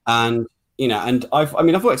 And and I've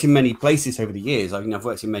worked in many places over the years. I've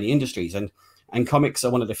worked in many industries, and comics are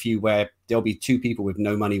one of the few where there'll be two people with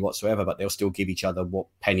no money whatsoever, but they'll still give each other what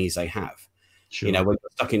pennies they have. Sure. When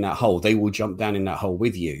you're stuck in that hole, they will jump down in that hole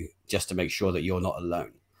with you just to make sure that you're not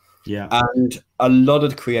alone. Yeah. And a lot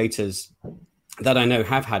of the creators that I know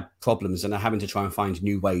have had problems and are having to try and find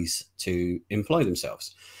new ways to employ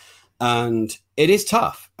themselves. And it is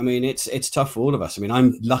tough. I mean, it's tough for all of us. I mean,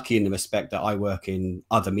 I'm lucky in the respect that I work in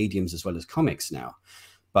other mediums as well as comics now.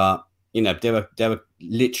 But, there were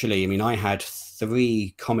literally, I mean, I had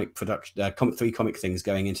three comic things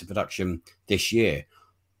going into production this year.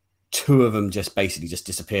 Two of them just basically just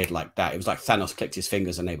disappeared like that. It was like Thanos clicked his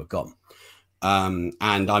fingers and they were gone. And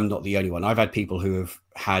I'm not the only one. I've had people who have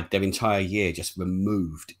had their entire year just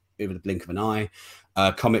removed over the blink of an eye.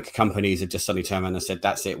 Comic companies have just suddenly turned around and said,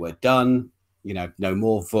 that's it, we're done. No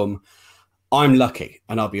more of them. I'm lucky,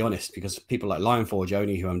 and I'll be honest, because people like Lionforge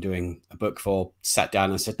Oni, who I'm doing a book for, sat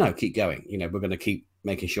down and said, no, keep going. We're going to keep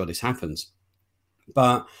making sure this happens.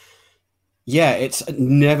 But yeah, it's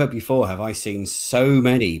never before have I seen so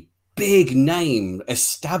many big name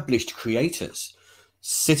established creators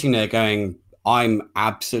sitting there going, I'm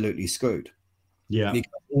absolutely screwed. Yeah.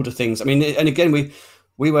 Because all the things, I mean, and again,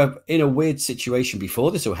 we were in a weird situation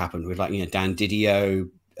before this all happened with Dan Didio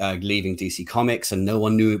leaving DC Comics, and no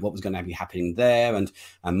one knew what was going to be happening there. And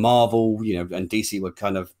Marvel, and DC were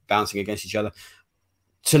kind of bouncing against each other.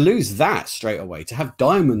 To lose that straight away, to have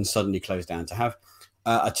Diamond suddenly close down, to have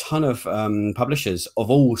a ton of publishers of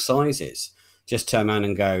all sizes just turn around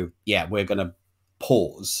and go, yeah, we're going to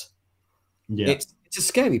pause. Yeah. It's a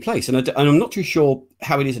scary place. And I'm not too sure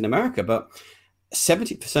how it is in America, but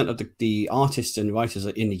 70% of the artists and writers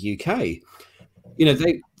in the UK,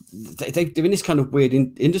 they're in this kind of weird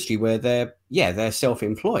industry where they're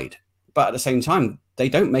self-employed, but at the same time, they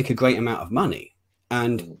don't make a great amount of money.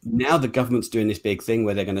 And now the government's doing this big thing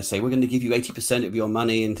where they're going to say, we're going to give you 80% of your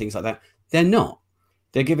money and things like that. They're not.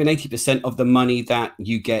 They're giving 80% of the money that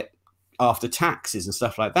you get after taxes and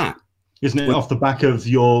stuff like that. Isn't it off the back of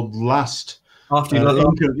your last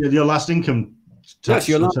your last income tax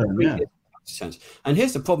return? Yeah. And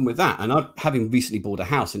here's the problem with that. And having recently bought a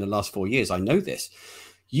house in the last 4 years, I know this.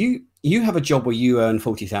 You have a job where you earn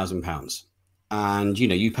 £40,000 and,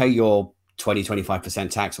 you pay your 25%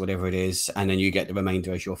 tax, whatever it is, and then you get the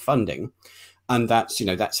remainder as your funding. And that's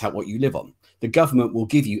what you live on. The government will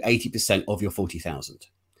give you 80% of your 40,000.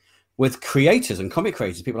 With creators and comic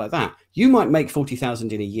creators, people like that, you might make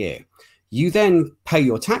 40,000 in a year. You then pay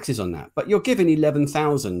your taxes on that, but you're given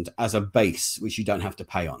 11,000 as a base, which you don't have to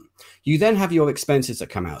pay on. You then have your expenses that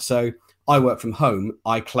come out. So I work from home,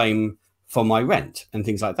 I claim for my rent and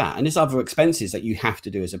things like that. And there's other expenses that you have to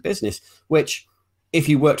do as a business, which if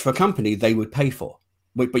you worked for a company, they would pay for,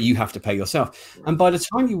 but you have to pay yourself. And by the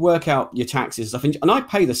time you work out your taxes, and I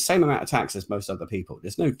pay the same amount of tax as most other people,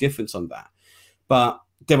 there's no difference on that. But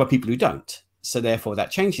there are people who don't. So therefore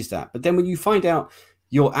that changes that. But then when you find out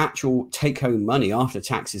your actual take-home money after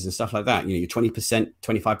taxes and stuff like that, your 20%,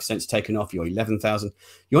 25% is taken off, your 11,000,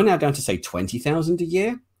 you're now down to say 20,000 a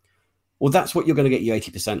year. Well, that's what you're going to get your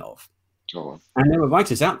 80% of. Oh. And there are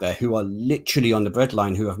writers out there who are literally on the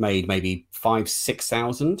breadline who have made maybe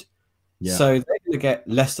 5,000-6,000. Yeah. So they're going to get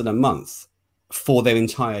less than a month for their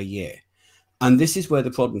entire year. And this is where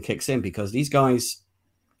the problem kicks in, because these guys,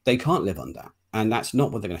 they can't live on that. And that's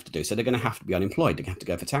not what they're going to have to do. So they're going to have to be unemployed. They're going to have to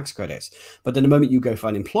go for tax credits. But then the moment you go for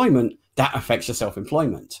unemployment, that affects your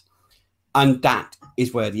self-employment. And that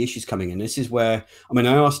is where the issue's coming in. This is where, I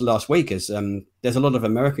asked last week, there's a lot of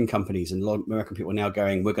American companies and a lot of American people now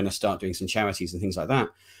going, we're going to start doing some charities and things like that.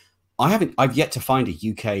 I've yet to find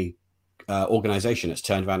a UK organization that's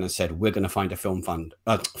turned around and said, we're going to find a film fund,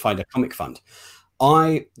 find a comic fund.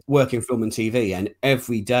 I work in film and TV, and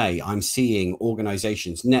every day I'm seeing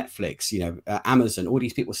organizations, Netflix, Amazon, all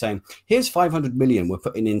these people saying, here's 500 million we're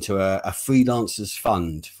putting into a freelancers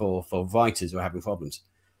fund for writers who are having problems.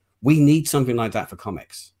 We need something like that for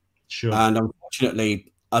comics. Sure. And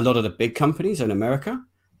unfortunately, a lot of the big companies are in America,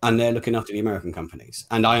 and they're looking after the American companies.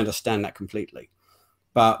 And I understand that completely.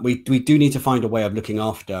 But we do need to find a way of looking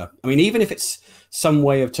after. Even if it's some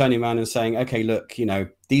way of turning around and saying, okay, look,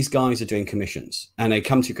 these guys are doing commissions and they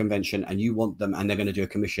come to your convention and you want them and they're going to do a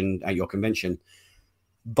commission at your convention,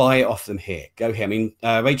 buy it off them here. Go here.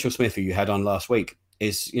 Rachel Smith, who you had on last week,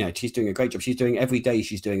 is, she's doing a great job. She's doing every day.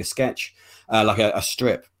 She's doing a sketch, like a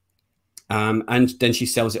strip. And then she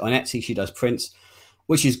sells it on Etsy. She does prints,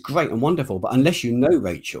 which is great and wonderful. But unless you know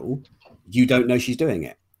Rachel, you don't know she's doing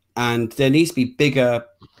it. And there needs to be bigger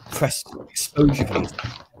press exposure for these.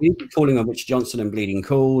 We need to be calling on Rich Johnson and Bleeding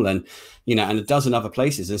Cool, and and a dozen other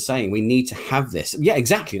places, and saying we need to have this. Yeah,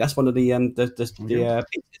 exactly. That's one of the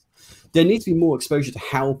pieces. There needs to be more exposure to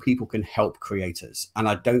how people can help creators, and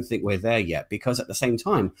I don't think we're there yet, because at the same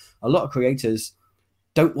time, a lot of creators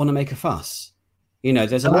don't want to make a fuss.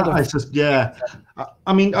 There's a lot of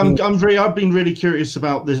I mean, I've been really curious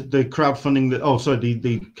about the crowdfunding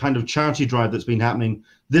the kind of charity drive that's been happening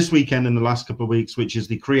this weekend in the last couple of weeks, which is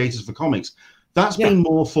the Creators for Comics. That's been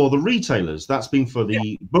more for the retailers. That's been for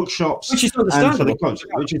the bookshops which is and for the comics,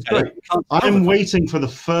 which is great. I'm waiting for the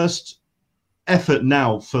first effort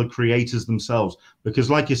now for creators themselves,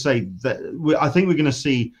 because like you say, I think we're going to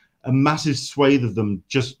see a massive swathe of them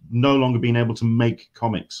just no longer being able to make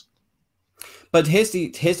comics. But here's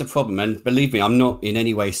the problem, and believe me, I'm not in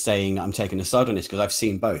any way saying I'm taking a side on this, because I've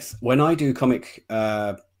seen both. When I do comic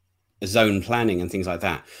zone planning and things like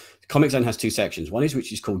that, Comic Zone has two sections. One is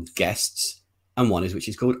which is called guests, and one is which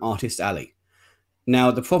is called Artist Alley. Now,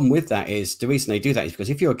 the problem with that is, the reason they do that is because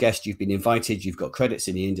if you're a guest, you've been invited, you've got credits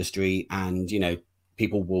in the industry, and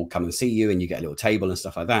people will come and see you, and you get a little table and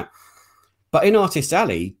stuff like that. But in Artist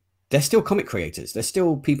Alley, they're still comic creators. They're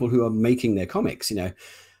still people who are making their comics,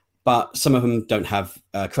 but some of them don't have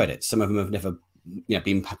credits. Some of them have never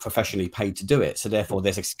been professionally paid to do it. So therefore,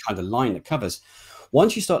 there's a kind of line that covers.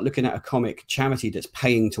 Once you start looking at a comic charity that's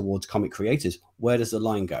paying towards comic creators, where does the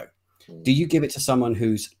line go? Do you give it to someone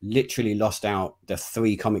who's literally lost out the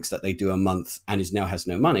 3 comics that they do a month and now has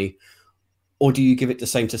no money? Or do you give it the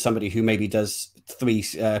same to somebody who maybe does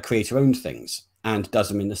 3 creator-owned things and does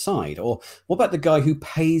them in the side? Or what about the guy who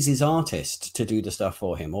pays his artist to do the stuff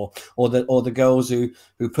for him? Or the girls who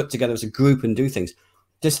put together as a group and do things?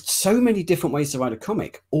 There's so many different ways to write a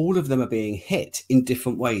comic. All of them are being hit in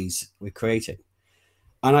different ways with creating.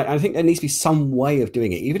 And I think there needs to be some way of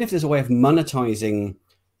doing it, even if there's a way of monetizing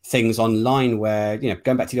things online where,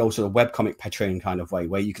 going back to the old sort of webcomic Patreon kind of way,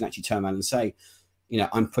 where you can actually turn around and say,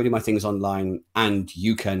 I'm putting my things online and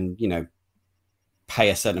you can, pay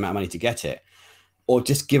a certain amount of money to get it. Or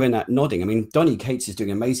just giving that nodding. I mean, Donny Cates is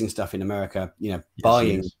doing amazing stuff in America,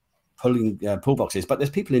 buying, pulling pull boxes. But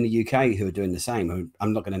there's people in the UK who are doing the same, who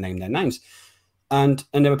I'm not going to name their names. And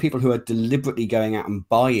there are people who are deliberately going out and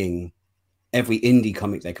buying every indie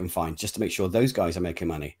comic they can find just to make sure those guys are making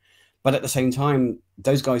money. But at the same time,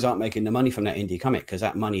 those guys aren't making the money from that indie comic, because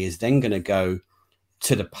that money is then going to go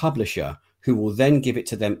to the publisher, who will then give it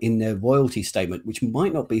to them in their royalty statement, which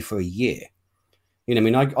might not be for a year.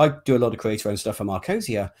 I do a lot of creator-owned stuff for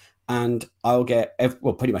Marcosia, and I'll get,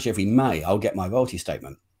 pretty much every May, I'll get my royalty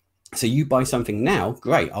statement. So you buy something now,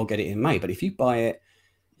 great, I'll get it in May. But if you buy it,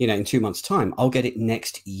 in 2 months' time, I'll get it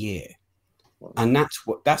next year. And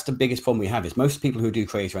that's the biggest problem we have, is most people who do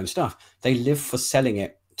creator-owned stuff, they live for selling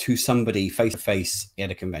it to somebody face-to-face at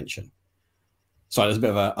a convention. Sorry, there's a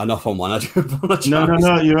bit of an off on one. I do apologize.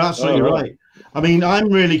 No, you're absolutely right. I mean, I'm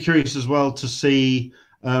really curious as well to see,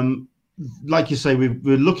 like you say,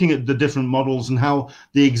 we're looking at the different models and how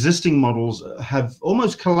the existing models have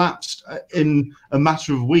almost collapsed in a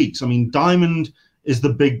matter of weeks. I mean, Diamond is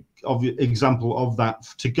the big example of that.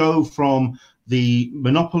 To go from the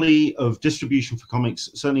monopoly of distribution for comics,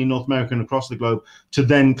 certainly in North America and across the globe, to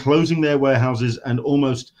then closing their warehouses and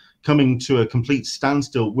almost coming to a complete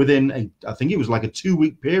standstill within I think it was like a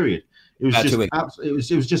 2-week period. It was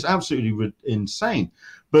just absolutely insane.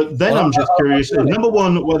 But then I'm just curious, number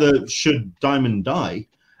one, whether should Diamond die,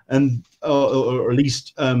 and or at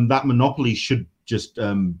least that monopoly should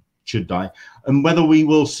die, and whether we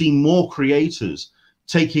will see more creators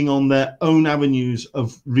taking on their own avenues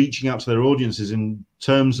of reaching out to their audiences in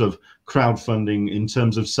terms of crowdfunding, in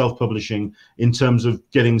terms of self-publishing, in terms of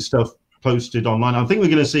getting stuff posted online. I think we're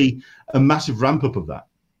going to see a massive ramp up of that.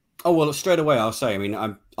 Oh, well, straight away, I'll say, I mean,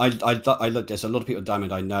 I look, there's a lot of people at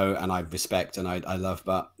Diamond I know and I respect and I love,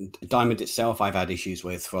 but Diamond itself, I've had issues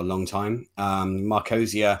with for a long time.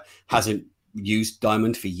 Marcosia hasn't used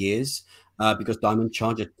Diamond for years because Diamond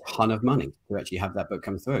charged a ton of money to actually have that book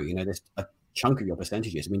come through. There's a chunk of your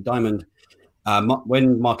percentages. I mean, Diamond,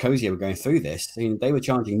 when Marcosia were going through this, they were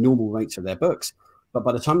charging normal rates for their books, but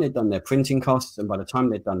by the time they'd done their printing costs and by the time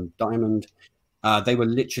they'd done Diamond, they were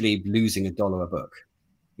literally losing $1 a book.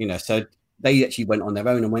 So they actually went on their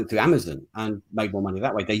own and went through Amazon and made more money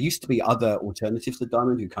that way. There used to be other alternatives to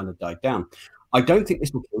Diamond who kind of died down. I don't think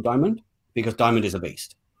this will kill Diamond, because Diamond is a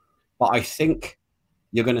beast, but I think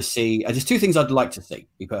you're going to see, there's 2 things I'd like to see, to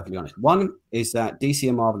be perfectly honest. One is that DC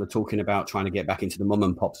and Marvel are talking about trying to get back into the mom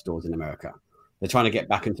and pop stores in America. They're trying to get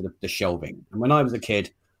back into the shelving. And when I was a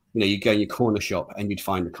kid, you go in your corner shop and you'd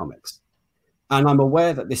find the comics. And I'm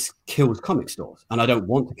aware that this kills comic stores, and I don't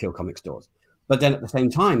want to kill comic stores. But then at the same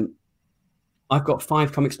time, I've got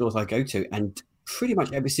 5 comic stores I go to, and pretty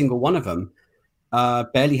much every single one of them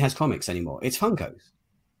barely has comics anymore. It's Funkos.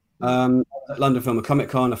 At London Film and Comic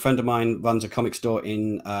Con, a friend of mine runs a comic store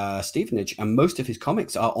in Stevenage, and most of his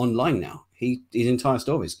comics are online now. His entire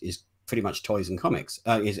store is pretty much toys and comics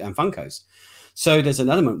and Funkos. So there's an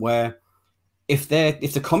element where if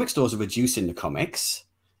the comic stores are reducing the comics,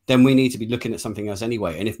 then we need to be looking at something else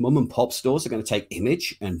anyway. And if mom and pop stores are going to take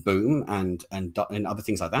Image and Boom and other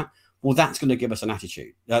things like that, well, that's going to give us an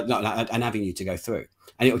avenue to go through,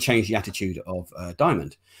 and it will change the attitude of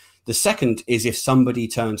Diamond. The second is if somebody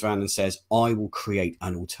turns around and says, I will create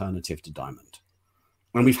an alternative to Diamond.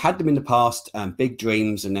 And we've had them in the past, big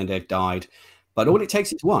dreams, and then they've died. But all it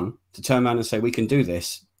takes is one to turn around and say, we can do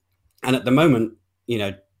this. And at the moment,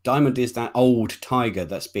 Diamond is that old tiger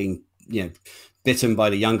that's being, bitten by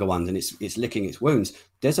the younger ones, and it's licking its wounds.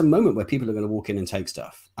 There's a moment where people are going to walk in and take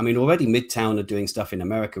stuff. I mean, already Midtown are doing stuff in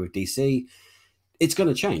America with DC. It's going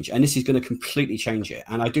to change, and this is going to completely change it.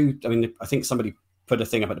 And I think somebody put a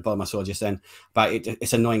thing up at the bottom I saw just then about it.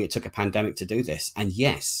 It's annoying it took a pandemic to do this. And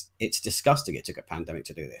yes, it's disgusting it took a pandemic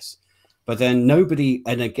to do this. But then nobody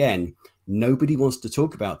wants to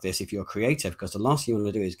talk about this if you're creative, because the last thing you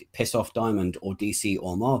want to do is piss off Diamond or DC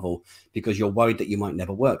or Marvel, because you're worried that you might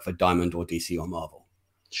never work for Diamond or DC or Marvel.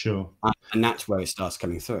 Sure. And that's where it starts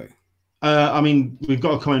coming through. We've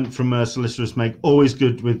got a comment from Solicitors Meg. Always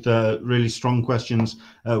good with really strong questions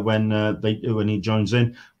when he joins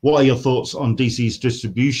in. What are your thoughts on DC's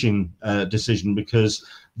distribution decision? Because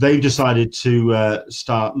they've decided to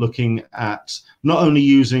start looking at not only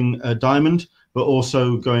using Diamond, but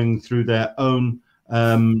also going through their own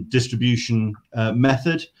distribution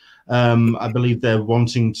method. I believe they're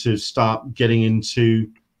wanting to start getting into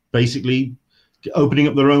basically opening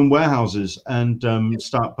up their own warehouses and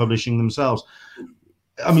start publishing themselves.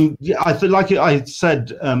 I mean, I feel like I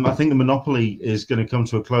said, I think the monopoly is going to come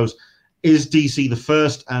to a close. Is DC the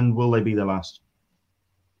first, and will they be the last?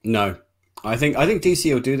 No, I think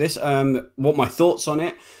DC will do this. What my thoughts on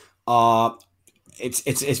it are,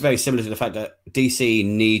 it's very similar to the fact that DC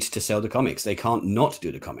needs to sell the comics. They can't not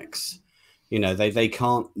do the comics. They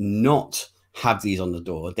can't not have these on the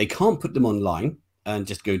door. They can't put them online and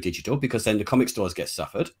just go digital, because then the comic stores get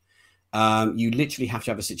suffered. You literally have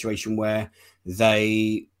to have a situation where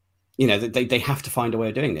they have to find a way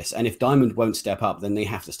of doing this. And if Diamond won't step up, then they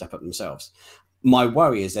have to step up themselves. My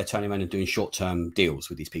worry is they're turning around and doing short-term deals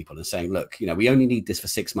with these people and saying, look, we only need this for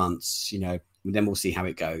 6 months, then we'll see how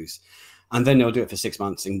it goes. And then they'll do it for 6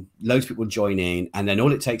 months, and loads of people join in. And then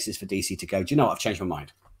all it takes is for DC to go, do you know what? I've changed my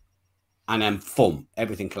mind. And then, boom,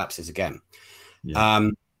 everything collapses again. Yeah.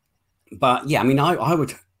 But yeah, I mean, I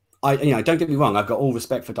would, don't get me wrong. I've got all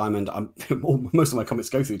respect for Diamond. Most of my comics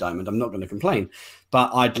go through Diamond. I'm not going to complain,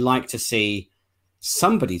 but I'd like to see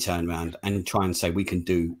somebody turn around and try and say we can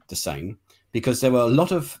do the same, because there were a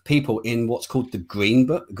lot of people in what's called the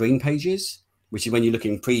green pages, which is when you look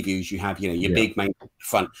in previews, you have, your big main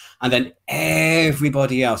front, and then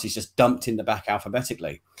everybody else is just dumped in the back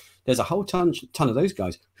alphabetically. There's a whole ton of those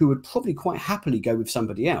guys who would probably quite happily go with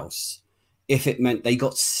somebody else if it meant they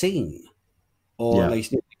got seen or they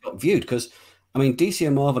got viewed. Because, I mean, DC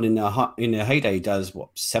and Marvel in their heyday does,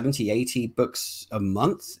 70, 80 books a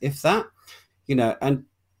month, if that, and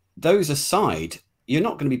those aside, you're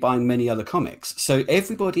not going to be buying many other comics. So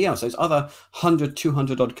everybody else, those other 100,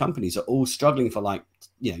 200 odd companies are all struggling for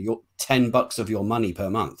your $10 of your money per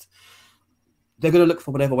month. They're going to look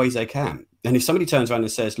for whatever ways they can. And if somebody turns around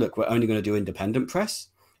and says, look, we're only going to do independent press,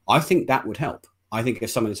 I think that would help. I think if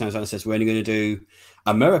somebody turns around and says, we're only going to do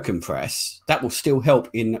American press, that will still help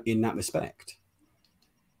in that respect.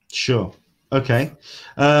 Sure. Okay.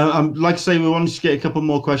 Like I say, we wanted to get a couple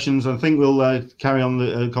more questions. I think we'll carry on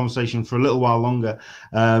the conversation for a little while longer,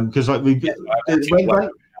 because when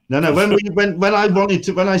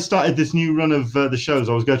I started this new run of the shows,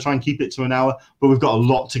 I was going to try and keep it to an hour, but we've got a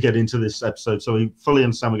lot to get into this episode, so we fully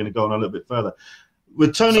understand we're going to go on a little bit further.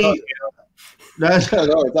 With Tony... I'm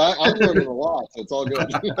learning a lot, so it's all good.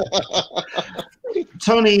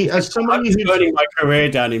 Tony, as somebody who's burning my career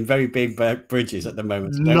down in very big bridges at the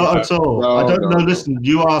moment. Not at all. I don't know. Listen,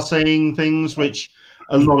 you are saying things which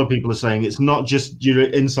a lot of people are saying. It's not just your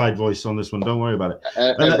inside voice on this one. Don't worry about it.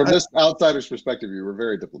 And from this outsider's perspective, you were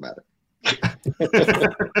very diplomatic.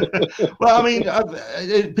 Well, I mean,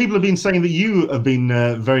 people have been saying that you have been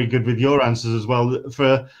very good with your answers as well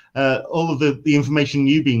for all of the information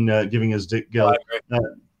you've been giving us, Dick Gill.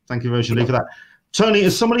 Thank you very much for that. Tony,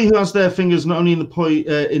 as somebody who has their fingers not only in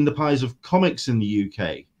the pies of comics in the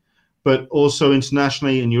UK, but also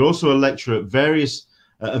internationally, and you're also a lecturer at various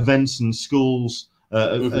events and schools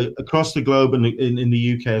across the globe and in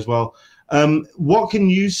the UK as well. What can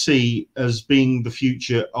you see as being the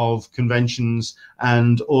future of conventions,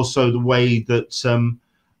 and also the way that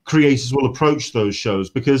creators will approach those shows?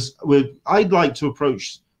 Because I'd like to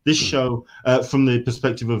approach this show from the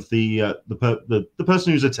perspective of the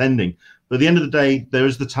person who's attending. But at the end of the day, there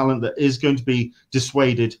is the talent that is going to be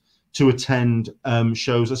dissuaded to attend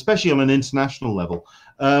shows, especially on an international level.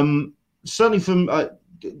 Certainly from I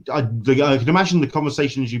can imagine the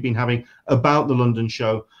conversations you've been having about the London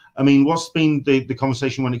show. I mean, what's been the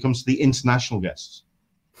conversation when it comes to the international guests?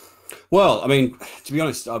 Well, I mean, to be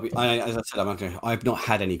honest, as I said, I've not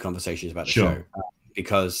had any conversations about the show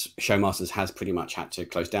because Showmasters has pretty much had to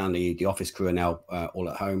close down. The office crew are now all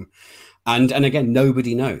at home, and again,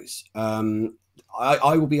 nobody knows.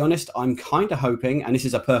 I will be honest, I'm kind of hoping, and this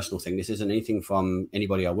is a personal thing, this isn't anything from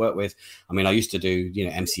anybody I work with. I mean, I used to do,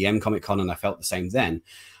 MCM Comic Con, and I felt the same then.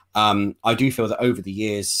 I do feel that over the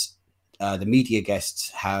years, the media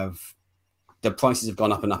guests the prices have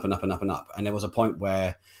gone up and up and up and up and up. And there was a point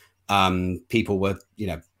where people were,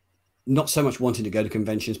 not so much wanting to go to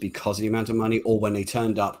conventions because of the amount of money, or when they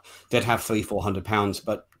turned up, they'd have £300-400,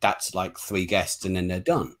 but that's like 3 guests and then they're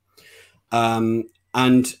done.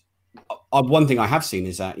 And one thing I have seen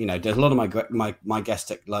is that, there's a lot of my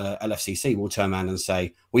guests at LFCC will turn around and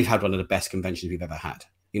say, we've had one of the best conventions we've ever had.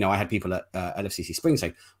 I had people at LFCC Spring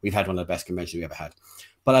say, we've had one of the best conventions we've ever had.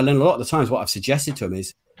 But I learned a lot of the times what I've suggested to them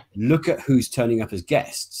is look at who's turning up as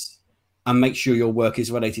guests and make sure your work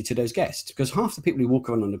is related to those guests. Because half the people who walk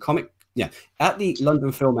around on the comic, at the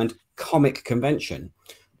London Film and Comic Convention,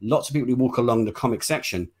 lots of people who walk along the comic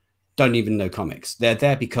section don't even know comics. They're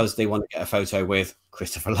there because they want to get a photo with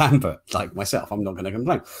Christopher Lambert, like myself. I'm not going to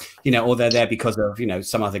complain, or they're there because of,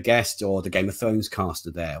 some other guest, or the Game of Thrones cast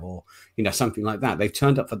are there, or, something like that. They've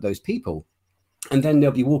turned up for those people. And then they'll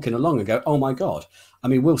be walking along and go, oh my God. I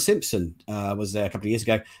mean, Will Simpson was there a couple of years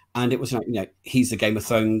ago, and it was like, he's the Game of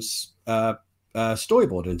Thrones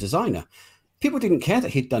storyboarder and designer. People didn't care that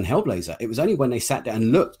he'd done Hellblazer. It was only when they sat down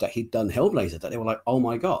and looked that he'd done Hellblazer that they were like, oh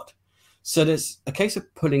my God. So there's a case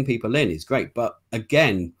of pulling people in is great. But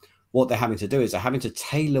again, what they're having to do is they're having to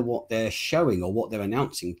tailor what they're showing or what they're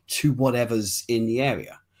announcing to whatever's in the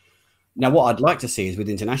area. Now, what I'd like to see is with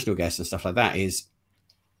international guests and stuff like that is,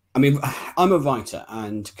 I mean, I'm a writer,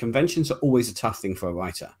 and conventions are always a tough thing for a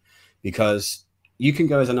writer, because you can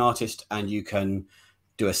go as an artist and you can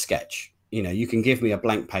do a sketch. You can give me a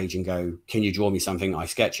blank page and go, can you draw me something? I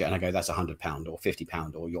sketch it and I go, that's £100 or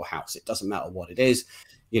 £50 or your house. It doesn't matter what it is.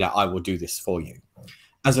 I will do this for you.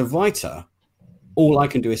 As a writer, all I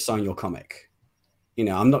can do is sign your comic.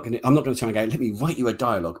 I'm not going to try and go, let me write you a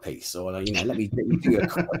dialogue piece, or let me do a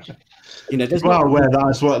comic. There's well aware that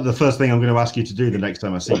that's what the first thing I'm going to ask you to do the next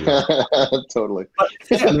time I see you. Totally.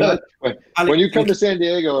 But, when you come to San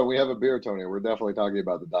Diego and we have a beer, Tony, we're definitely talking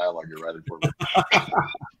about the dialogue you're writing for me.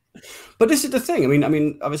 But this is the thing. I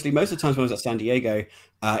mean, obviously, most of the times when I was at San Diego,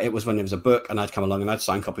 it was when there was a book, and I'd come along and I'd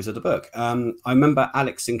sign copies of the book. I remember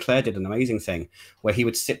Alex Sinclair did an amazing thing where he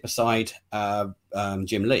would sit beside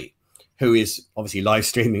Jim Lee, who is obviously live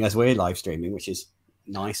streaming as we're live streaming, which is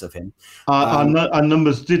nice of him. Our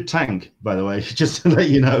numbers did tank, by the way, just to let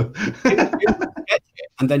you know.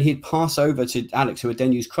 And then he'd pass over to Alex, who would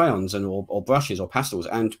then use crayons or brushes or pastels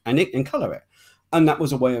and color it. And that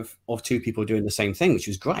was a way of 2 people doing the same thing, which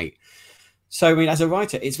was great. So, I mean, as a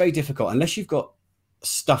writer, it's very difficult. Unless you've got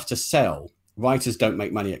stuff to sell, writers don't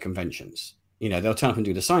make money at conventions. They'll turn up and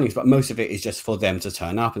do the signings, but most of it is just for them to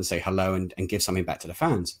turn up and say hello and give something back to the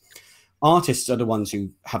fans. Artists are the ones who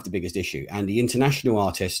have the biggest issue. And the international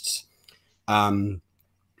artists,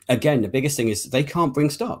 again, the biggest thing is they can't bring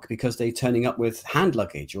stock because they're turning up with hand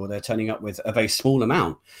luggage, or they're turning up with a very small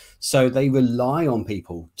amount. So they rely on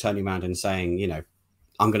people turning around and saying,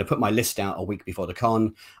 I'm going to put my list out a week before the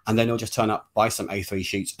con, and then they'll just turn up, buy some A3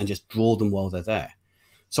 sheets and just draw them while they're there.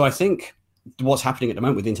 So I think what's happening at the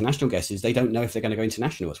moment with international guests is they don't know if they're going to go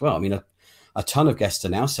international as well. I mean, a ton of guests are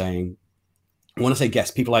now saying, when I say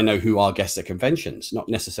guests, people I know who are guests at conventions, not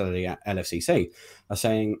necessarily at LFCC, are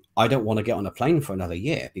saying, I don't want to get on a plane for another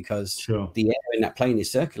year because the air in that plane is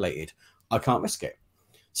circulated. I can't risk it.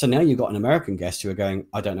 So now you've got an American guest who are going,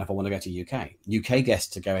 I don't know if I want to go to UK. UK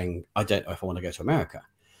guests are going, I don't know if I want to go to America.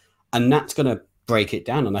 And that's going to break it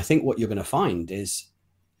down. And I think what you're going to find is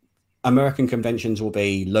American conventions will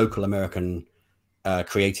be local American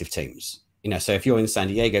creative teams. So if you're in San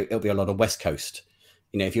Diego, it'll be a lot of West Coast.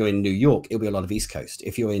 If you're in New York, it'll be a lot of East Coast.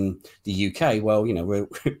 If you're in the UK, well,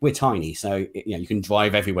 we're tiny, so you can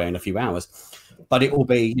drive everywhere in a few hours. But it will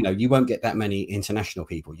be, you won't get that many international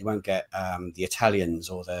people. You won't get the Italians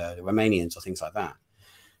or the Romanians or things like that.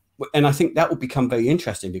 And I think that will become very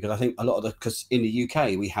interesting, because I think a lot of because in the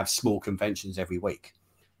UK we have small conventions every week,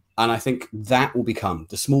 and I think that will become,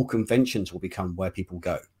 the small conventions will become where people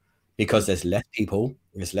go, because there's less people,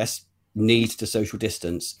 there's less need to social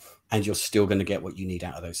distance, and you're still going to get what you need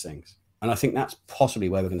out of those things. And I think that's possibly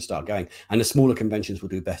where we're going to start going, and the smaller conventions will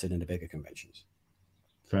do better than the bigger conventions.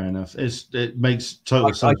 Fair enough. It makes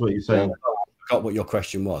total sense what you're saying. I forgot what your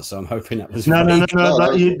question was, so I'm hoping that was no. I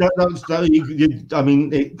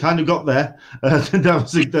mean, it kind of got there. That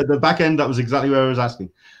was the back end. That was exactly where I was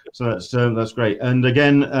asking. So that's great. And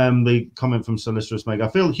again, the comment from Solicitorus Meg: I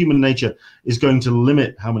feel human nature is going to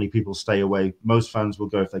limit how many people stay away. Most fans will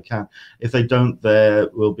go if they can. If they don't, there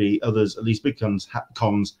will be others, at least big cons,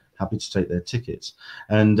 happy to take their tickets.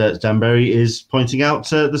 And Dan Berry is pointing out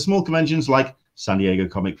the small conventions like San Diego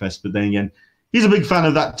Comic Fest, but then again, he's a big fan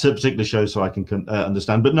of that particular show, so I can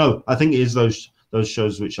understand. But no, I think it is those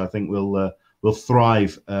shows which I think will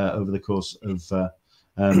thrive over the course of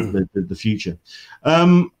the future.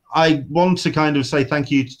 I want to kind of say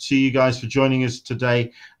thank you to you guys for joining us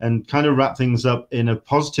today, and kind of wrap things up in a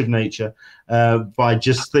positive nature by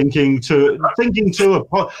just thinking to a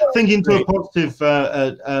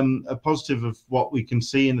positive of what we can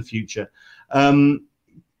see in the future.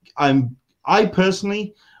 I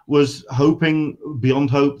personally was hoping beyond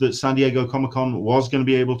hope that San Diego Comic-Con was going to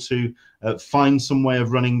be able to find some way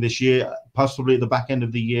of running this year, possibly at the back end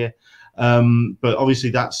of the year. But obviously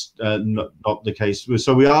that's not the case.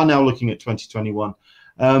 So we are now looking at 2021.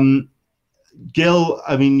 Gil,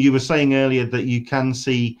 I mean, you were saying earlier that you can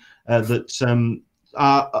see that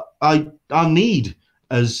our need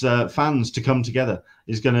as fans to come together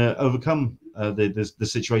is going to overcome the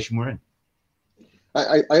situation we're in.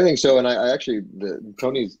 I think so, and I actually,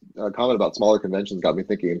 Tony's comment about smaller conventions got me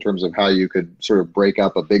thinking in terms of how you could sort of break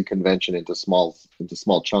up a big convention into small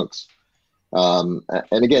chunks. And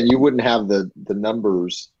again, you wouldn't have the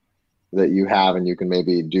numbers that you have, and you can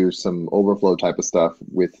maybe do some overflow type of stuff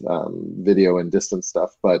with video and distance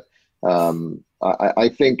stuff. But I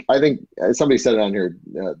think somebody said it on here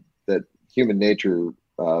that human nature,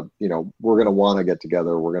 we're going to want to get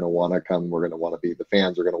together, we're going to want to come, we're going to want to be, the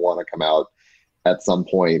fans are going to want to come out at some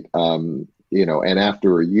point, and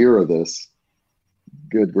after a year of this,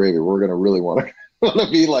 good gravy, we're going to really want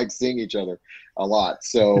to be like seeing each other a lot.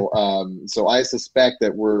 So so I suspect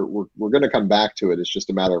that we're going to come back to it. It's just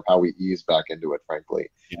a matter of how we ease back into it, frankly,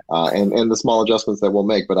 and the small adjustments that we'll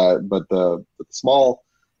make. But the small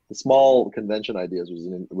convention ideas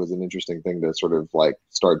was an interesting thing to sort of like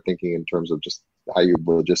start thinking in terms of just how you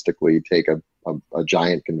logistically take a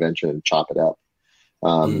giant convention and chop it up.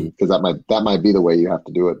 Because that might be the way you have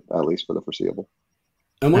to do it, at least for the foreseeable.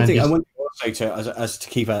 And one thing I want to say to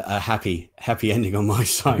keep a happy ending on my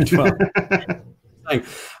side. Well,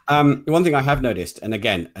 one thing I have noticed, and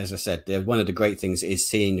again, as I said, one of the great things is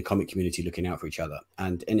seeing the comic community looking out for each other,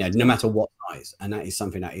 and no matter what size, and that is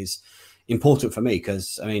something that is important for me,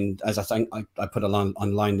 because I mean, as I think I put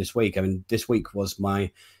online this week. I mean, this week was my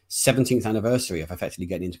 17th anniversary of effectively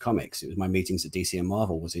getting into comics. It was my meetings at DC and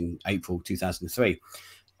Marvel was in April 2003,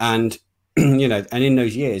 and and in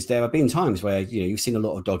those years there have been times where you've seen a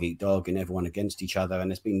lot of dog eat dog and everyone against each other,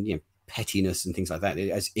 and there's been pettiness and things like that.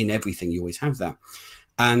 As in everything, you always have that,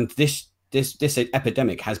 and this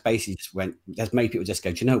epidemic has basically has made people just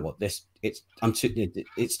go, do you know what,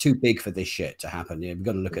 it's too big for this shit to happen. We've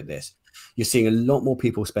got to look at this. You're seeing a lot more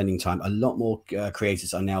people spending time. A lot more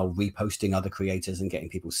creators are now reposting other creators and getting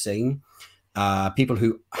people seen. People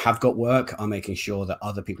who have got work are making sure that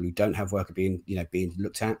other people who don't have work are being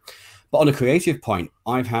looked at. But on a creative point,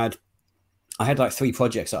 I had like 3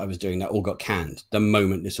 projects that I was doing that all got canned the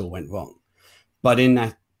moment this all went wrong. But in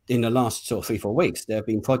the last sort of 3-4 weeks, there have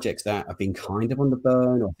been projects that have been kind of on the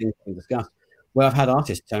burn or things being discussed, where I've had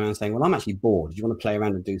artists turn around saying, well, I'm actually bored. Do you want to play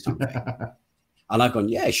around and do something? And I've gone,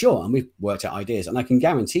 yeah, sure. And we've worked out ideas. And I can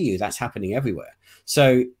guarantee you that's happening everywhere.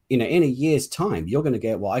 So, in a year's time, you're going to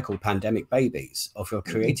get what I call pandemic babies of your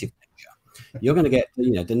creative nature. You're going to get,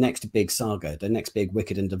 the next big saga, the next big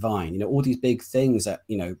Wicked and Divine, all these big things that,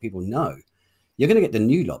 people know. You're going to get the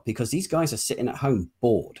new lot because these guys are sitting at home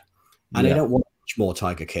bored. And they don't want to watch more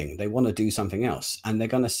Tiger King. They want to do something else. And they're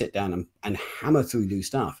going to sit down and hammer through new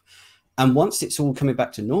stuff. And once it's all coming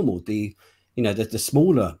back to normal, the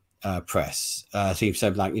smaller press, so you've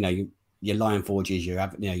said like your Lion Forges, your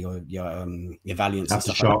Valiants,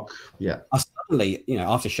 Aftershock, are suddenly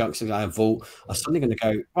Aftershocks and Vault are suddenly going to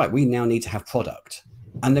go, right, we now need to have product,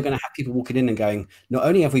 and they're going to have people walking in and going, not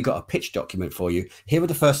only have we got a pitch document for you, here are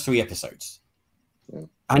the first 3 episodes,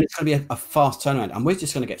 and it's going to be a fast turnaround, and we're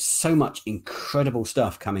just going to get so much incredible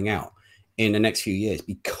stuff coming out in the next few years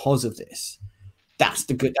because of this. That's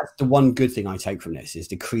the one good thing I take from this is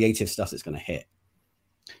the creative stuff that's going to hit.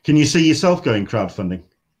 Can you see yourself going crowdfunding?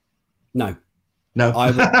 No.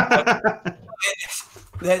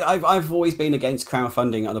 I've always been against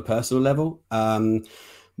crowdfunding on a personal level,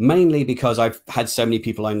 mainly because I've had so many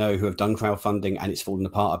people I know who have done crowdfunding and it's fallen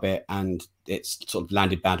apart a bit and it's sort of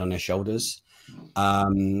landed bad on their shoulders.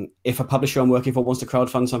 If a publisher I'm working for wants to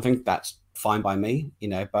crowdfund something, that's fine by me,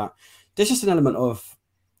 but there's just an element of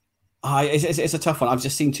it's a tough one. I've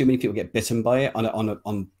just seen too many people get bitten by it.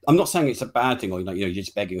 I'm not saying it's a bad thing or you're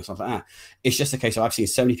just begging or something like that. It's just a case of I've seen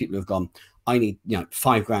so many people who've gone, I need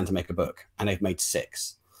 $5,000 to make a book, and they've made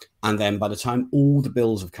 6. And then by the time all the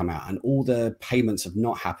bills have come out and all the payments have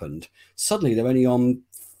not happened, suddenly they're only on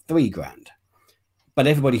 $3,000. But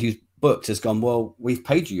everybody who's booked has gone, well, we've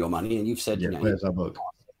paid you your money, and you've said, where's our book?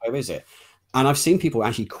 Where is it? And I've seen people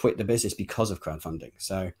actually quit the business because of crowdfunding.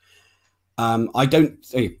 So I don't.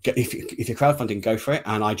 If you're crowdfunding, go for it,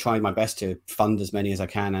 and I try my best to fund as many as I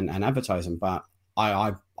can and advertise them. But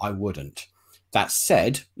I wouldn't. That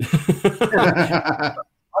said,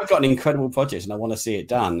 I've got an incredible project and I want to see it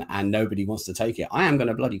done, and nobody wants to take it. I am going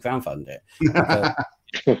to bloody crowdfund it.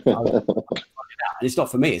 And it's not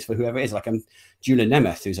for me; it's for whoever it is. Like Julian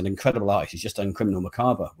Nemeth, who's an incredible artist. He's just done Criminal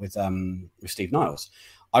Macabre with Steve Niles.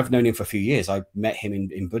 I've known him for a few years. I met him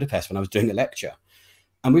in Budapest when I was doing a lecture.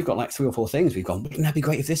 And we've got like 3 or 4 things. We've gone, wouldn't that be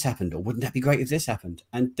great if this happened? Or wouldn't that be great if this happened?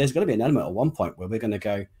 And there's going to be an element at one point where we're going to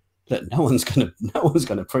go, look, no one's going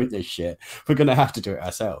to print this shit. We're going to have to do it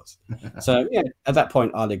ourselves. So yeah, at that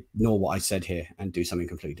point, I'll ignore what I said here and do something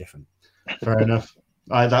completely different. Fair enough.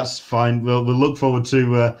 That's fine. We'll look forward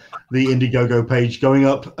to the Indiegogo page going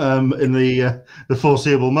up in the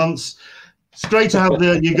foreseeable months. It's great to have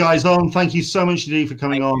you guys on. Thank you so much, indeed, for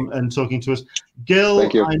coming on and talking to us. Gil,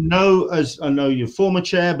 I know you're former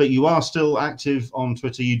chair, but you are still active on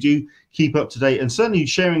Twitter. You do keep up to date and certainly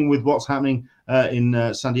sharing with what's happening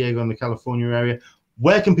in San Diego and the California area.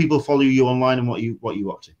 Where can people follow you online and what you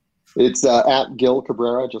up to? It's at Gil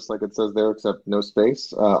Cabrera, just like it says there, except no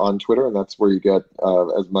space on Twitter, and that's where you get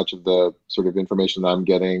as much of the sort of information that I'm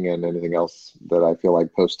getting and anything else that I feel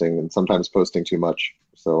like posting, and sometimes posting too much.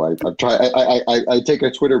 So I take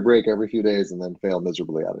a Twitter break every few days and then fail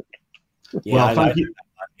miserably at it. Yeah, well, thank you.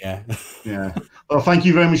 Yeah. Well, thank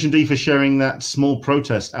you very much indeed for sharing that small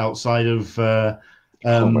protest outside of the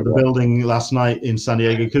building last night in San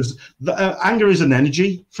Diego, because anger is an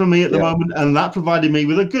energy from me at the moment, and that provided me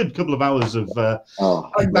with a good couple of hours of I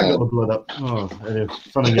got the blood up. Oh,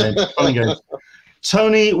 fun and games.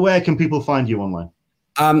 Tony, where can people find you online?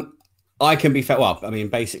 I can be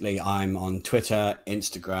basically I'm on Twitter,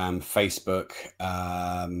 Instagram, Facebook,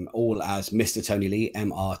 all as Mr. Tony Lee,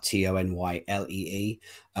 MrTonyLee,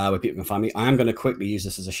 where people can find me. I am going to quickly use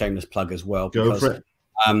this as a shameless plug as well. Go for it.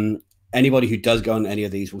 Anybody who does go on any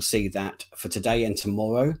of these will see that for today and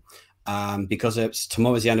tomorrow, because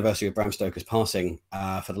tomorrow's the anniversary of Bram Stoker's passing,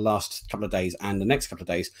 for the last couple of days and the next couple of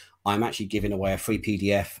days, I'm actually giving away a free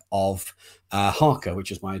PDF of Harker,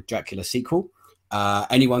 which is my Dracula sequel.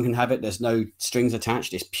 Anyone can have it. There's no strings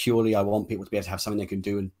attached. It's purely I want people to be able to have something they can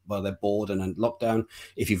do while they're bored and in lockdown.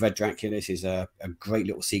 If you've read Dracula, this is a great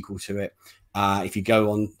little sequel to it. If you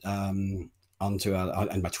go onto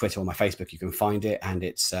my Twitter or my Facebook, you can find it, and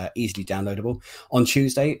it's easily downloadable. On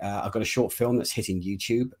Tuesday, I've got a short film that's hitting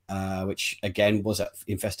YouTube, which again was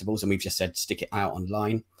in festivals, and we've just said stick it out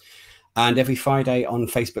online. And every Friday on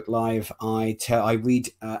Facebook Live, I read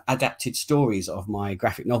adapted stories of my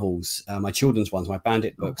graphic novels, my children's ones, my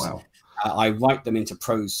Bandit books. Oh, wow. I write them into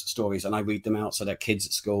prose stories, and I read them out so that kids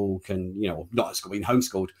at school can, not at school, being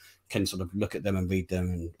homeschooled, can sort of look at them and read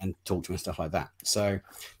them and talk to them and stuff like that. So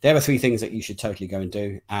there are 3 things that you should totally go and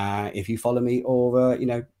do. If you follow me, or,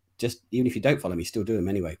 just even if you don't follow me, still do them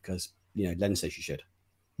anyway, because, Len says you should.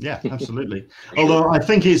 Yeah, absolutely. Although I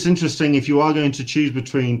think it's interesting, if you are going to choose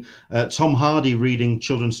between Tom Hardy reading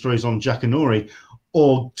children's stories on Jackanory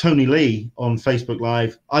or Tony Lee on Facebook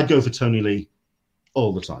Live, I'd go for Tony Lee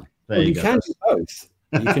all the time. You can do both.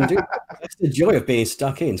 You can do. That's the joy of being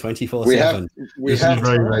stuck in 24/7. We have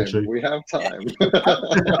time. We have time. You can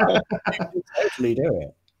totally do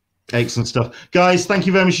it. Excellent stuff, guys. Thank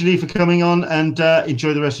you very much indeed for coming on, and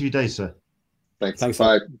enjoy the rest of your day, sir. Thanks.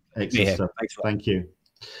 Bye. Excellent stuff. Thank you.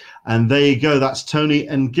 And there you go. That's Tony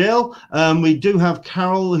and Gil. We do have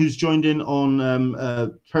Carol, who's joined in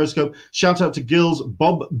on Periscope. Shout out to Gil's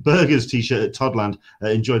Bob Burgers t-shirt at Toddland.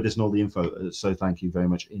 Enjoyed this and all the info. So thank you very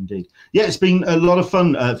much indeed. Yeah, it's been a lot of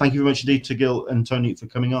fun. Thank you very much indeed to Gil and Tony for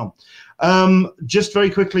coming on. Just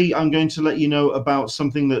very quickly, I'm going to let you know about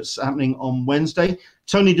something that's happening on Wednesday.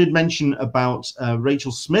 Tony did mention about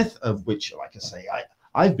Rachel Smith, of which, like I say,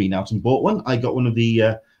 I've been out and bought one. I got one of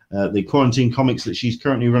the quarantine comics that she's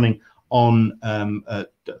currently running on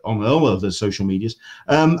all of the social medias.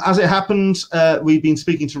 As it happened, we've been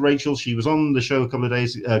speaking to Rachel. She was on the show a couple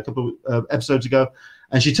of episodes ago,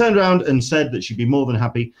 and she turned around and said that she'd be more than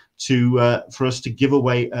happy to for us to give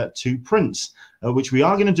away 2 prints, which we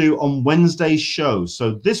are going to do on Wednesday's show.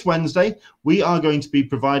 So this Wednesday, we are going to be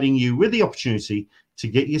providing you with the opportunity to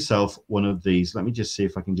get yourself one of these. Let me just see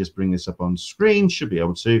if I can just bring this up on screen. Should be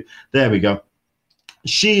able to. There we go.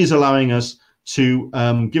 She is allowing us to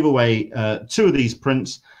give away 2 of these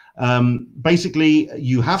prints. Basically,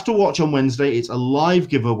 you have to watch on Wednesday. It's a live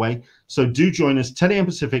giveaway. So do join us 10 a.m.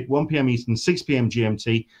 Pacific, 1 p.m. Eastern, 6 p.m.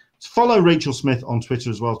 GMT. Follow Rachel Smith on Twitter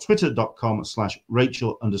as well,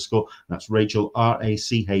 twitter.com/Rachel_. That's Rachel,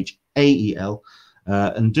 RACHAEL.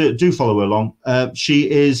 And do follow her along.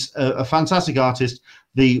 She is a fantastic artist.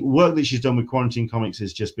 The work that she's done with Quarantine Comics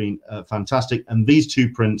has just been fantastic. And these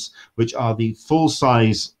 2 prints, which are the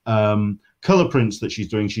full-size color prints that she's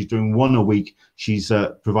doing 1 a week. She's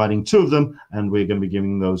providing 2 of them, and we're going to be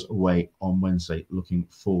giving those away on Wednesday. Looking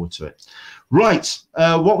forward to it. Right,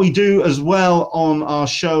 what we do as well on our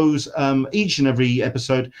shows each and every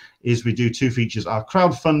episode is we do 2 features. Our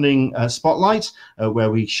crowdfunding spotlight,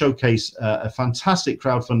 where we showcase a fantastic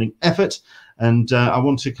crowdfunding effort, and I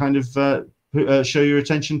want to kind of show your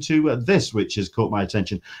attention to this, which has caught my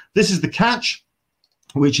attention. This is The Catch,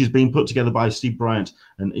 which is being put together by Steve Bryant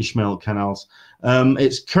and Ishmael Canals.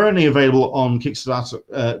 It's currently available on Kickstarter,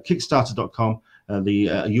 Kickstarter.com. The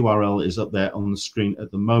URL is up there on the screen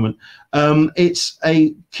at the moment. It's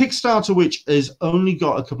a Kickstarter which has only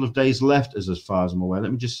got a couple of days left, as far as I'm aware.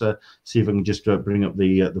 Let me just see if I can just bring up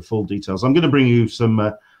the full details. I'm going to bring you some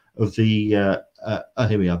of the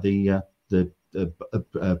here we are, the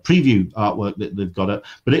preview artwork that they've got up,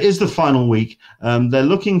 but it is the final week. They're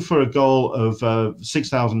looking for a goal of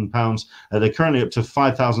 £6,000. They're currently up to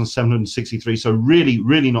 5,763, so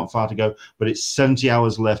really not far to go, but it's 70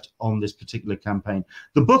 hours left on this particular campaign.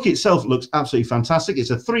 The book itself looks absolutely fantastic.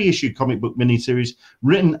 It's a 3-issue comic book miniseries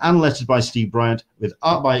written and lettered by Steve Bryant, with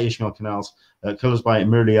art by Ishmael Canals, colors by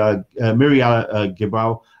Muriel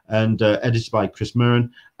Gibao, and edited by Chris Murren.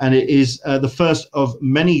 And it is the first of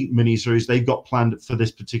many miniseries they've got planned for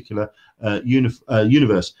this particular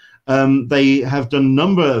universe. They have done a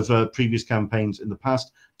number of previous campaigns in the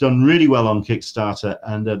past, done really well on Kickstarter,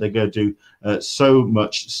 and they're going to do so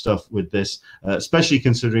much stuff with this, especially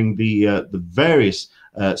considering the various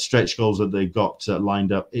stretch goals that they've got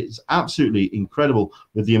lined up. It's absolutely incredible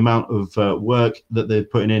with the amount of work that they're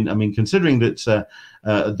putting in. I mean, considering that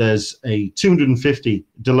there's a 250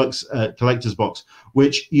 deluxe collector's box,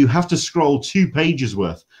 which you have to scroll 2 pages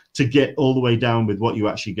worth to get all the way down with what you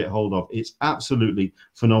actually get hold of. It's absolutely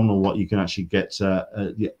phenomenal what you can actually get for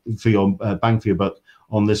your bang for your buck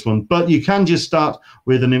on this one. But you can just start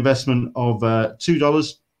with an investment of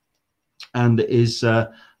 $2, and it is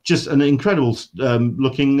just an incredible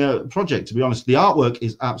looking project, to be honest. The artwork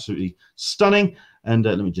is absolutely stunning. And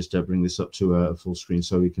let me just bring this up to a full screen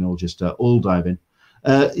so we can all just all dive in.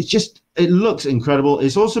 It looks incredible.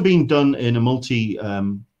 It's also been done in a multi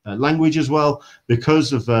language as well,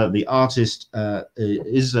 because of the artist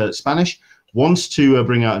is Spanish, wants to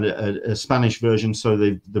bring out a Spanish version, so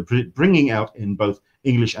they're bringing out in both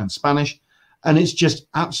English and Spanish, and it's just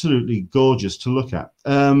absolutely gorgeous to look at.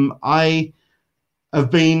 I've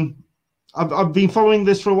been following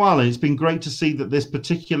this for a while, and it's been great to see that this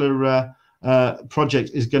particular project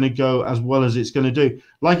is going to go as well as it's going to do.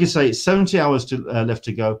 Like I say, it's 70 hours left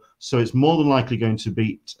to go, so it's more than likely going to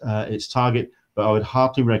beat its target, but I would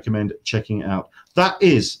heartily recommend checking it out. That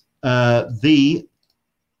is The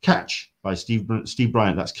Catch by Steve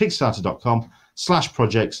Bryant. That's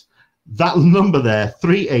kickstarter.com/projects. That number there,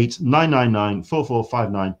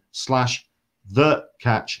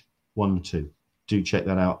 389994459/thecatch12. Do check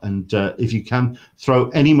that out. And if you can, throw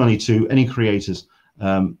any money to any creators,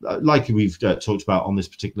 like we've talked about on this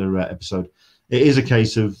particular episode. It is a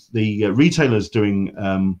case of the retailers doing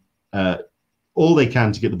all they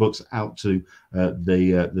can to get the books out to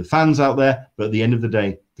the fans out there, but at the end of the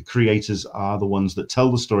day, the creators are the ones that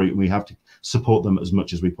tell the story, and we have to support them as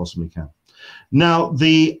much as we possibly can. Now,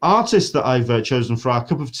 the artist that I've chosen for our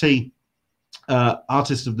cup of tea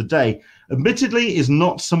artist of the day, admittedly, is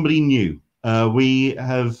not somebody new. We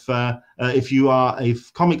have, if you are a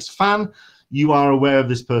comics fan, you are aware of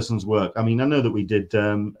this person's work. I mean, I know that we did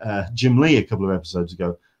Jim Lee a couple of episodes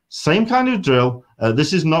ago. Same kind of drill.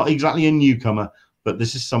 This is not exactly a newcomer, but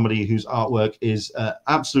this is somebody whose artwork is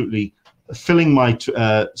absolutely filling my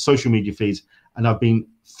social media feeds, and I've been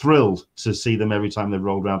thrilled to see them every time they've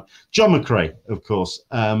rolled around. John McCrae, of course,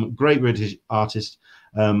 great British artist.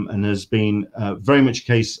 and has been very much a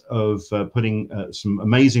case of putting some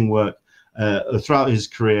amazing work throughout his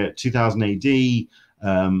career. 2000 AD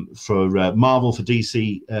for Marvel, for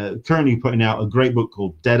DC, currently putting out a great book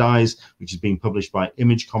called Dead Eyes, which is being published by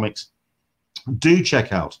Image Comics. Do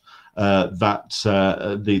check out the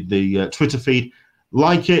Twitter feed,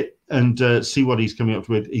 like it, and see what he's coming up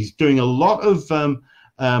with. He's doing a lot of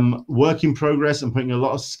work in progress and putting a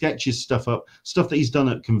lot of sketches stuff up, stuff that he's done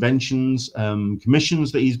at conventions,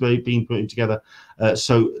 commissions that he's been putting together.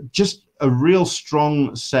 So just a real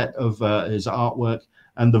strong set of his artwork,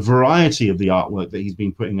 and the variety of the artwork that he's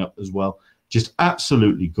been putting up as well. Just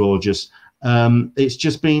absolutely gorgeous. It's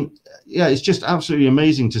just been, yeah, it's just absolutely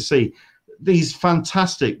amazing to see these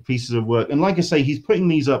fantastic pieces of work. And like I say, he's putting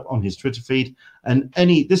these up on his Twitter feed, and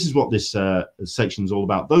this is what this section is all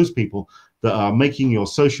about. Those people that are making your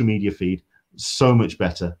social media feed so much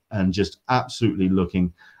better and just absolutely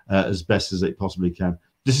looking as best as it possibly can.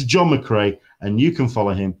 This is John McCrea, and you can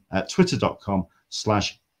follow him at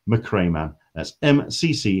twitter.com/McCreaman. That's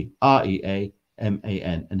McCreaman,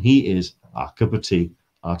 and he is our cup of tea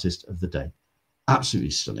artist of the day.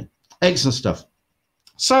 Absolutely stunning. Excellent stuff.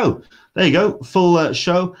 So there you go, full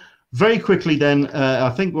show. Very quickly then, I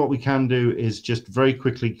think what we can do is just very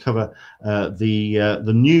quickly cover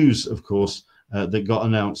the news, of course, that got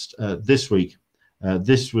announced this week.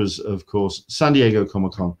 This was, of course, San Diego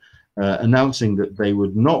Comic-Con announcing that they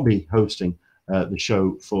would not be hosting the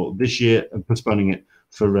show for this year and postponing it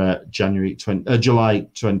for July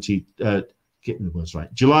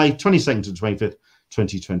 22nd to 25th,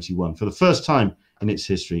 2021, for the first time in its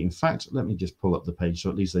history. In fact, let me just pull up the page so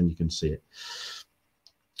at least then you can see it.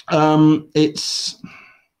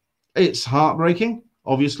 It's heartbreaking,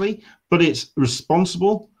 obviously, but it's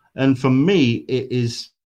responsible, and for me, it is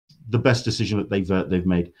the best decision that they've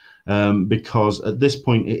made, because at this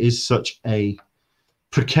point it is such a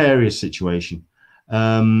precarious situation.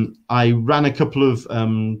 I ran a couple of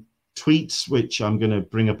tweets, which I'm going to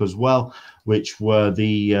bring up as well, which were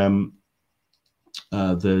the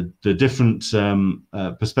different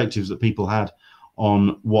perspectives that people had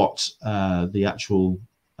on what the actual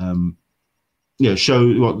show,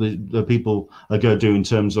 what the people are going to do in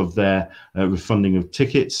terms of their refunding of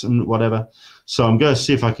tickets and whatever. So I'm going to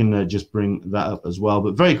see if I can just bring that up as well.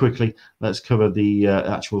 But very quickly, let's cover the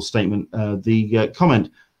actual statement. The comment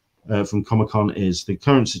from Comic-Con is: the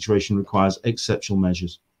current situation requires exceptional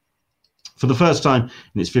measures. For the first time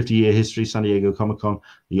in its 50-year history, San Diego Comic-Con,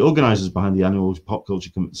 the organizers behind the annual pop culture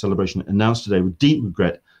celebration, announced today with deep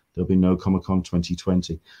regret there'll be no Comic-Con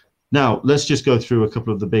 2020. Now, let's just go through a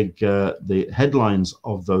couple of the big the headlines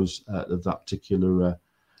of those of that particular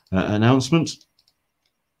announcement.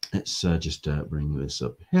 Let's just bring this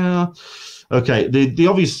up here. Okay, the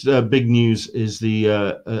obvious big news is the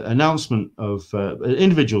announcement of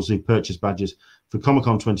individuals who purchase badges for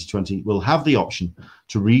Comic-Con 2020 will have the option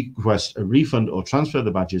to request a refund or transfer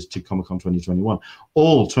the badges to Comic-Con 2021.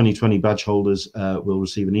 All 2020 badge holders will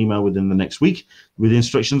receive an email within the next week with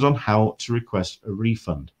instructions on how to request a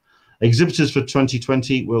refund. Exhibitors for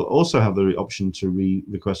 2020 will also have the option to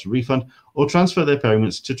request a refund or transfer their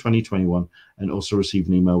payments to 2021, and also receive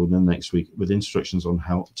an email within the next week with instructions on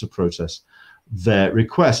how to process their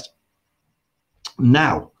request.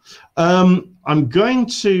 Now, I'm going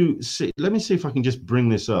to see, let me see if I can just bring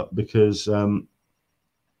this up, because I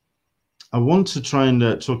want to try and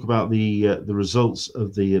talk about the results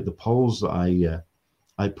of the polls that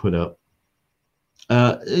I put up.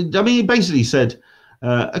 I mean, he basically said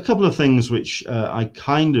a couple of things which I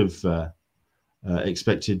kind of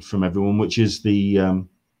expected from everyone, which is the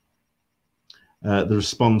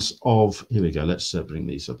response of, here we go, let's bring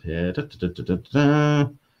these up here.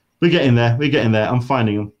 We're getting there, I'm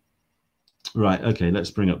finding them. Right, okay,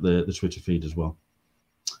 let's bring up the Twitter feed as well.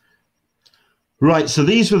 Right, so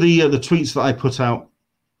these were the tweets that I put out,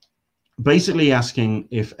 basically asking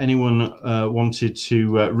if anyone wanted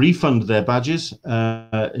to refund their badges.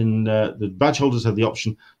 The badge holders have the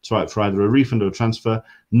option to write for either a refund or a transfer.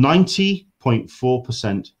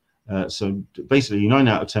 90.4%, so basically 9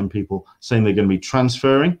 out of 10 people saying they're going to be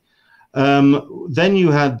transferring. Then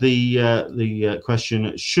you had the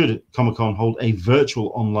question: should Comic-Con hold a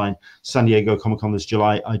virtual online San Diego Comic-Con this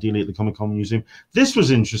July, ideally at the Comic-Con Museum? This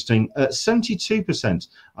was interesting. 72%.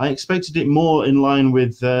 I expected it more in line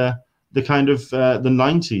with the kind of the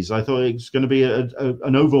 90s. I thought it was going to be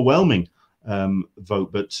an overwhelming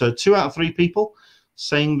vote, but 2 out of 3 people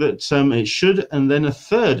saying that it should, and then a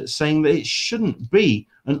third saying that it shouldn't be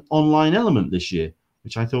an online element this year,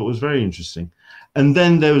 which I thought was very interesting. And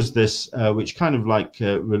then there was this, which kind of like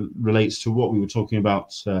relates to what we were talking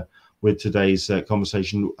about with today's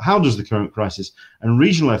conversation. How does the current crisis and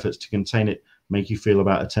regional efforts to contain it make you feel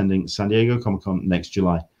about attending San Diego Comic-Con next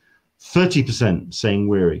July? 30% saying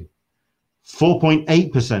weary,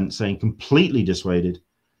 4.8% saying completely dissuaded,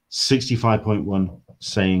 65.1%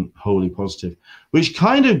 saying wholly positive, which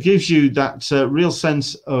kind of gives you that real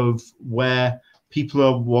sense of where people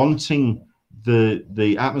are wanting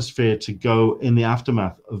the atmosphere to go in the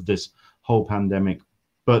aftermath of this whole pandemic.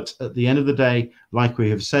 But at the end of the day, like we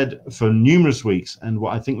have said for numerous weeks, and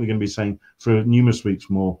what I think we're going to be saying for numerous weeks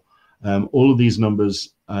more, all of these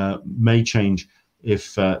numbers may change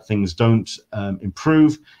if things don't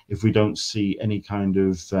improve, if we don't see any kind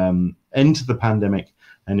of end to the pandemic,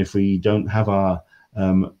 and if we don't have our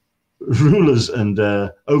rulers and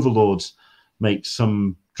overlords make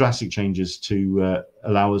some drastic changes to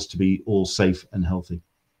allow us to be all safe and healthy.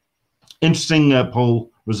 Interesting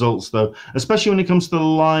poll results, though, especially when it comes to the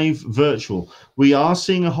live virtual. We are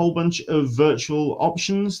seeing a whole bunch of virtual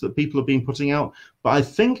options that people have been putting out, but I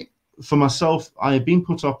think for myself, I have been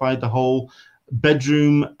put off by the whole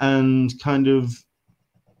bedroom and kind of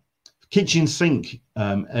kitchen sink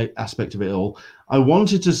aspect of it all. I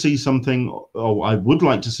wanted to see something, or I would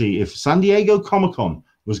like to see, if San Diego Comic-Con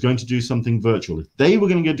was going to do something virtual, if they were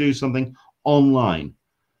going to do something online,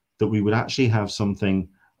 that we would actually have something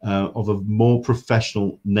of a more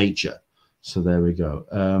professional nature. So there we go.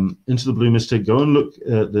 Into the Blue Mystic, go and look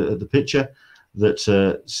at the picture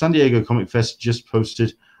that San Diego Comic Fest just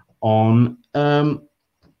posted on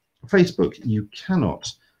Facebook. You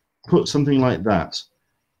cannot put something like that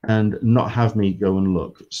and not have me go and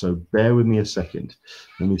look. So bear with me a second.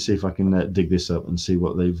 Let me see if I can dig this up and see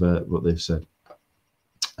what they've said.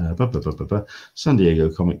 San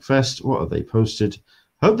Diego Comic Fest. What have they posted?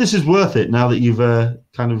 Hope this is worth it now that you've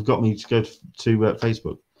kind of got me to go to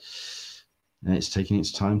Facebook. And it's taking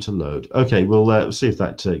its time to load. Okay, we'll see if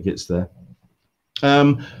that gets there.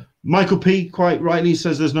 Michael P. quite rightly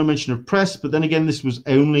says there's no mention of press, but then again, this was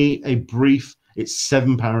only a brief. It's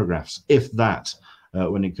 7 paragraphs, if that,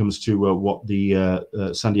 when it comes to what the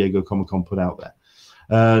San Diego Comic-Con put out there.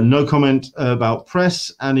 No comment about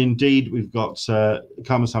press, and indeed we've got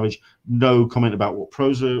Karma Savage, no comment about what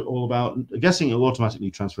pros are all about. I'm guessing it'll automatically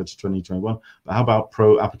transfer to 2021, but how about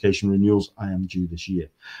pro application renewals? I am due this year.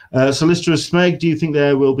 Solicitor Smeg, do you think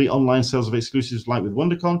there will be online sales of exclusives like with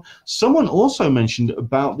WonderCon? Someone also mentioned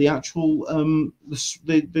about the actual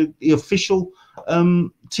the official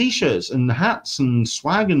t-shirts and hats and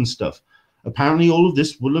swag and stuff. Apparently all of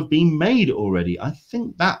this will have been made already. I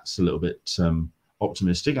think that's a little bit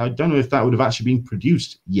optimistic. I don't know if that would have actually been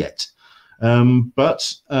produced yet,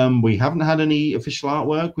 but we haven't had any official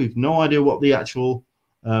artwork. We've no idea what the actual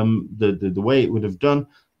the way it would have done,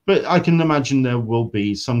 but I can imagine there will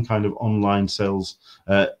be some kind of online sales,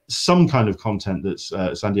 some kind of content that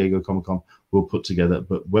San Diego Comic-Con will put together,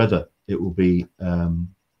 but whether it will be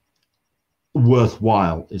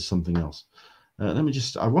worthwhile is something else. Let me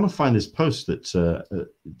just, I want to find this post that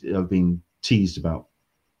I've been teased about.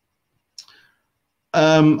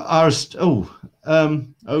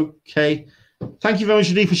 Okay. Thank you very much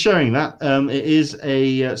indeed for sharing that. It is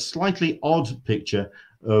a slightly odd picture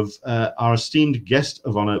of our esteemed guest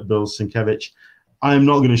of honor, Bill Sienkiewicz. I'm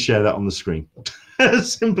not going to share that on the screen.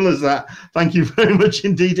 As simple as that. Thank you very much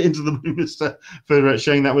indeed, Into the Blue Mister, for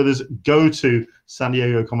sharing that with us. Go to San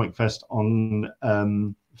Diego Comic Fest on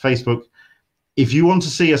Facebook. If you want to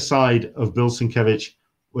see a side of Bill Sienkiewicz,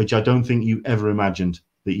 which I don't think you ever imagined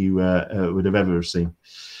that you would have ever seen.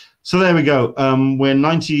 So there we go. We're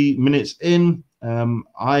 90 minutes in.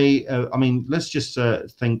 I mean, let's just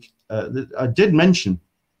think. I did mention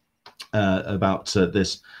about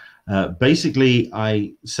this. Basically,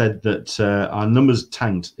 I said that our numbers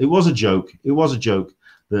tanked. It was a joke. It was a joke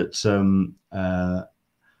that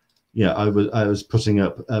yeah, I was putting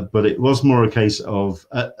up, but it was more a case of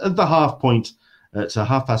at the half point to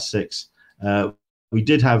 6:30. We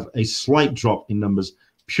did have a slight drop in numbers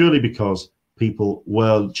purely because people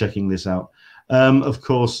were checking this out. Of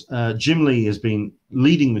course, Jim Lee has been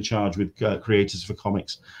leading the charge with Creators for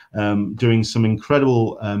Comics, doing some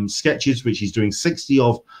incredible sketches, which he's doing 60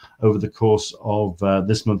 of over the course of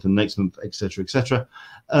this month and next month, etc., etc.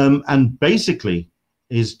 And basically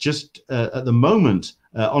is just at the moment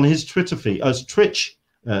on his Twitter feed, Twitch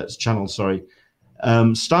channel, sorry,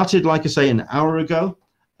 started, like I say, an hour ago.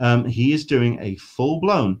 He is doing a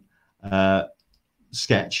full-blown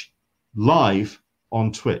sketch live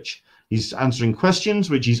on Twitch. He's answering questions,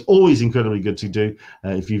 which he's always incredibly good to do.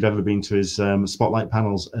 If you've ever been to his spotlight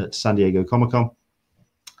panels at San Diego Comic-Con,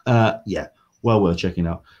 yeah, well worth checking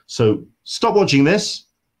out. So stop watching this.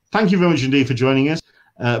 Thank you very much indeed for joining us.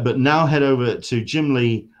 But now head over to Jim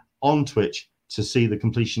Lee on Twitch to see the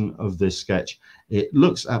completion of this sketch. It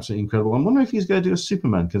looks absolutely incredible. I'm wondering if he's going to do a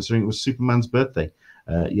Superman, considering it was Superman's birthday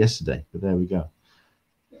yesterday. But there we go.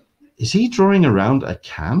 Is he drawing around a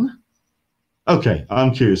can? Okay,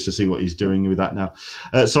 I'm curious to see what he's doing with that now.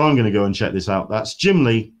 So I'm going to go and check this out. That's Jim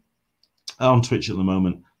Lee on Twitch at the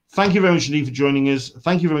moment. Thank you very much indeed for joining us.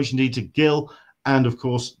 Thank you very much indeed to Gil, and of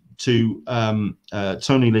course to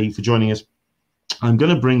Tony Lee for joining us. I'm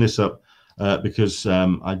going to bring this up because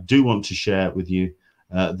I do want to share with you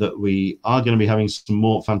that we are going to be having some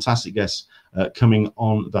more fantastic guests coming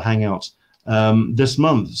on the Hangout this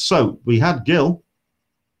month. So we had Gil.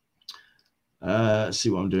 See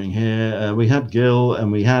what I'm doing here. We had Gil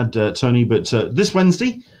and we had Tony, but this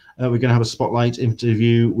Wednesday we're going to have a spotlight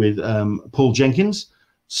interview with Paul Jenkins,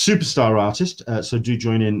 superstar artist. So do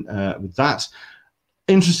join in with that.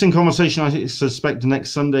 Interesting conversation, I suspect,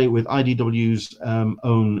 next Sunday with IDW's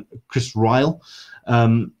own Chris Ryle,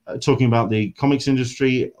 talking about the comics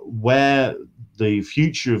industry, where the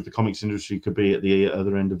future of the comics industry could be at the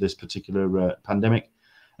other end of this particular pandemic.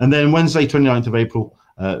 And then Wednesday, 29th of April,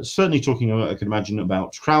 certainly talking, I could imagine,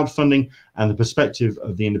 about crowdfunding and the perspective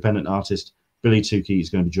of the independent artist. Billy Tukey is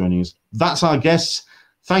going to be joining us. That's our guests.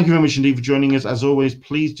 Thank you very much indeed for joining us. As always,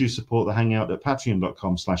 please do support the Hangout at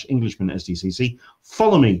patreon.com/EnglishmanSDCC.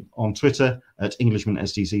 Follow me on Twitter at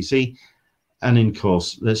EnglishmanSDCC. And in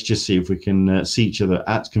course, let's just see if we can see each other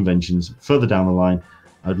at conventions further down the line.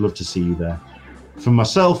 I'd love to see you there. From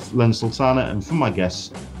myself, Len Sultana, and from my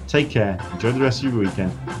guests, take care, enjoy the rest of your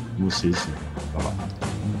weekend, and we'll see you soon.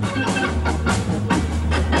 Bye-bye.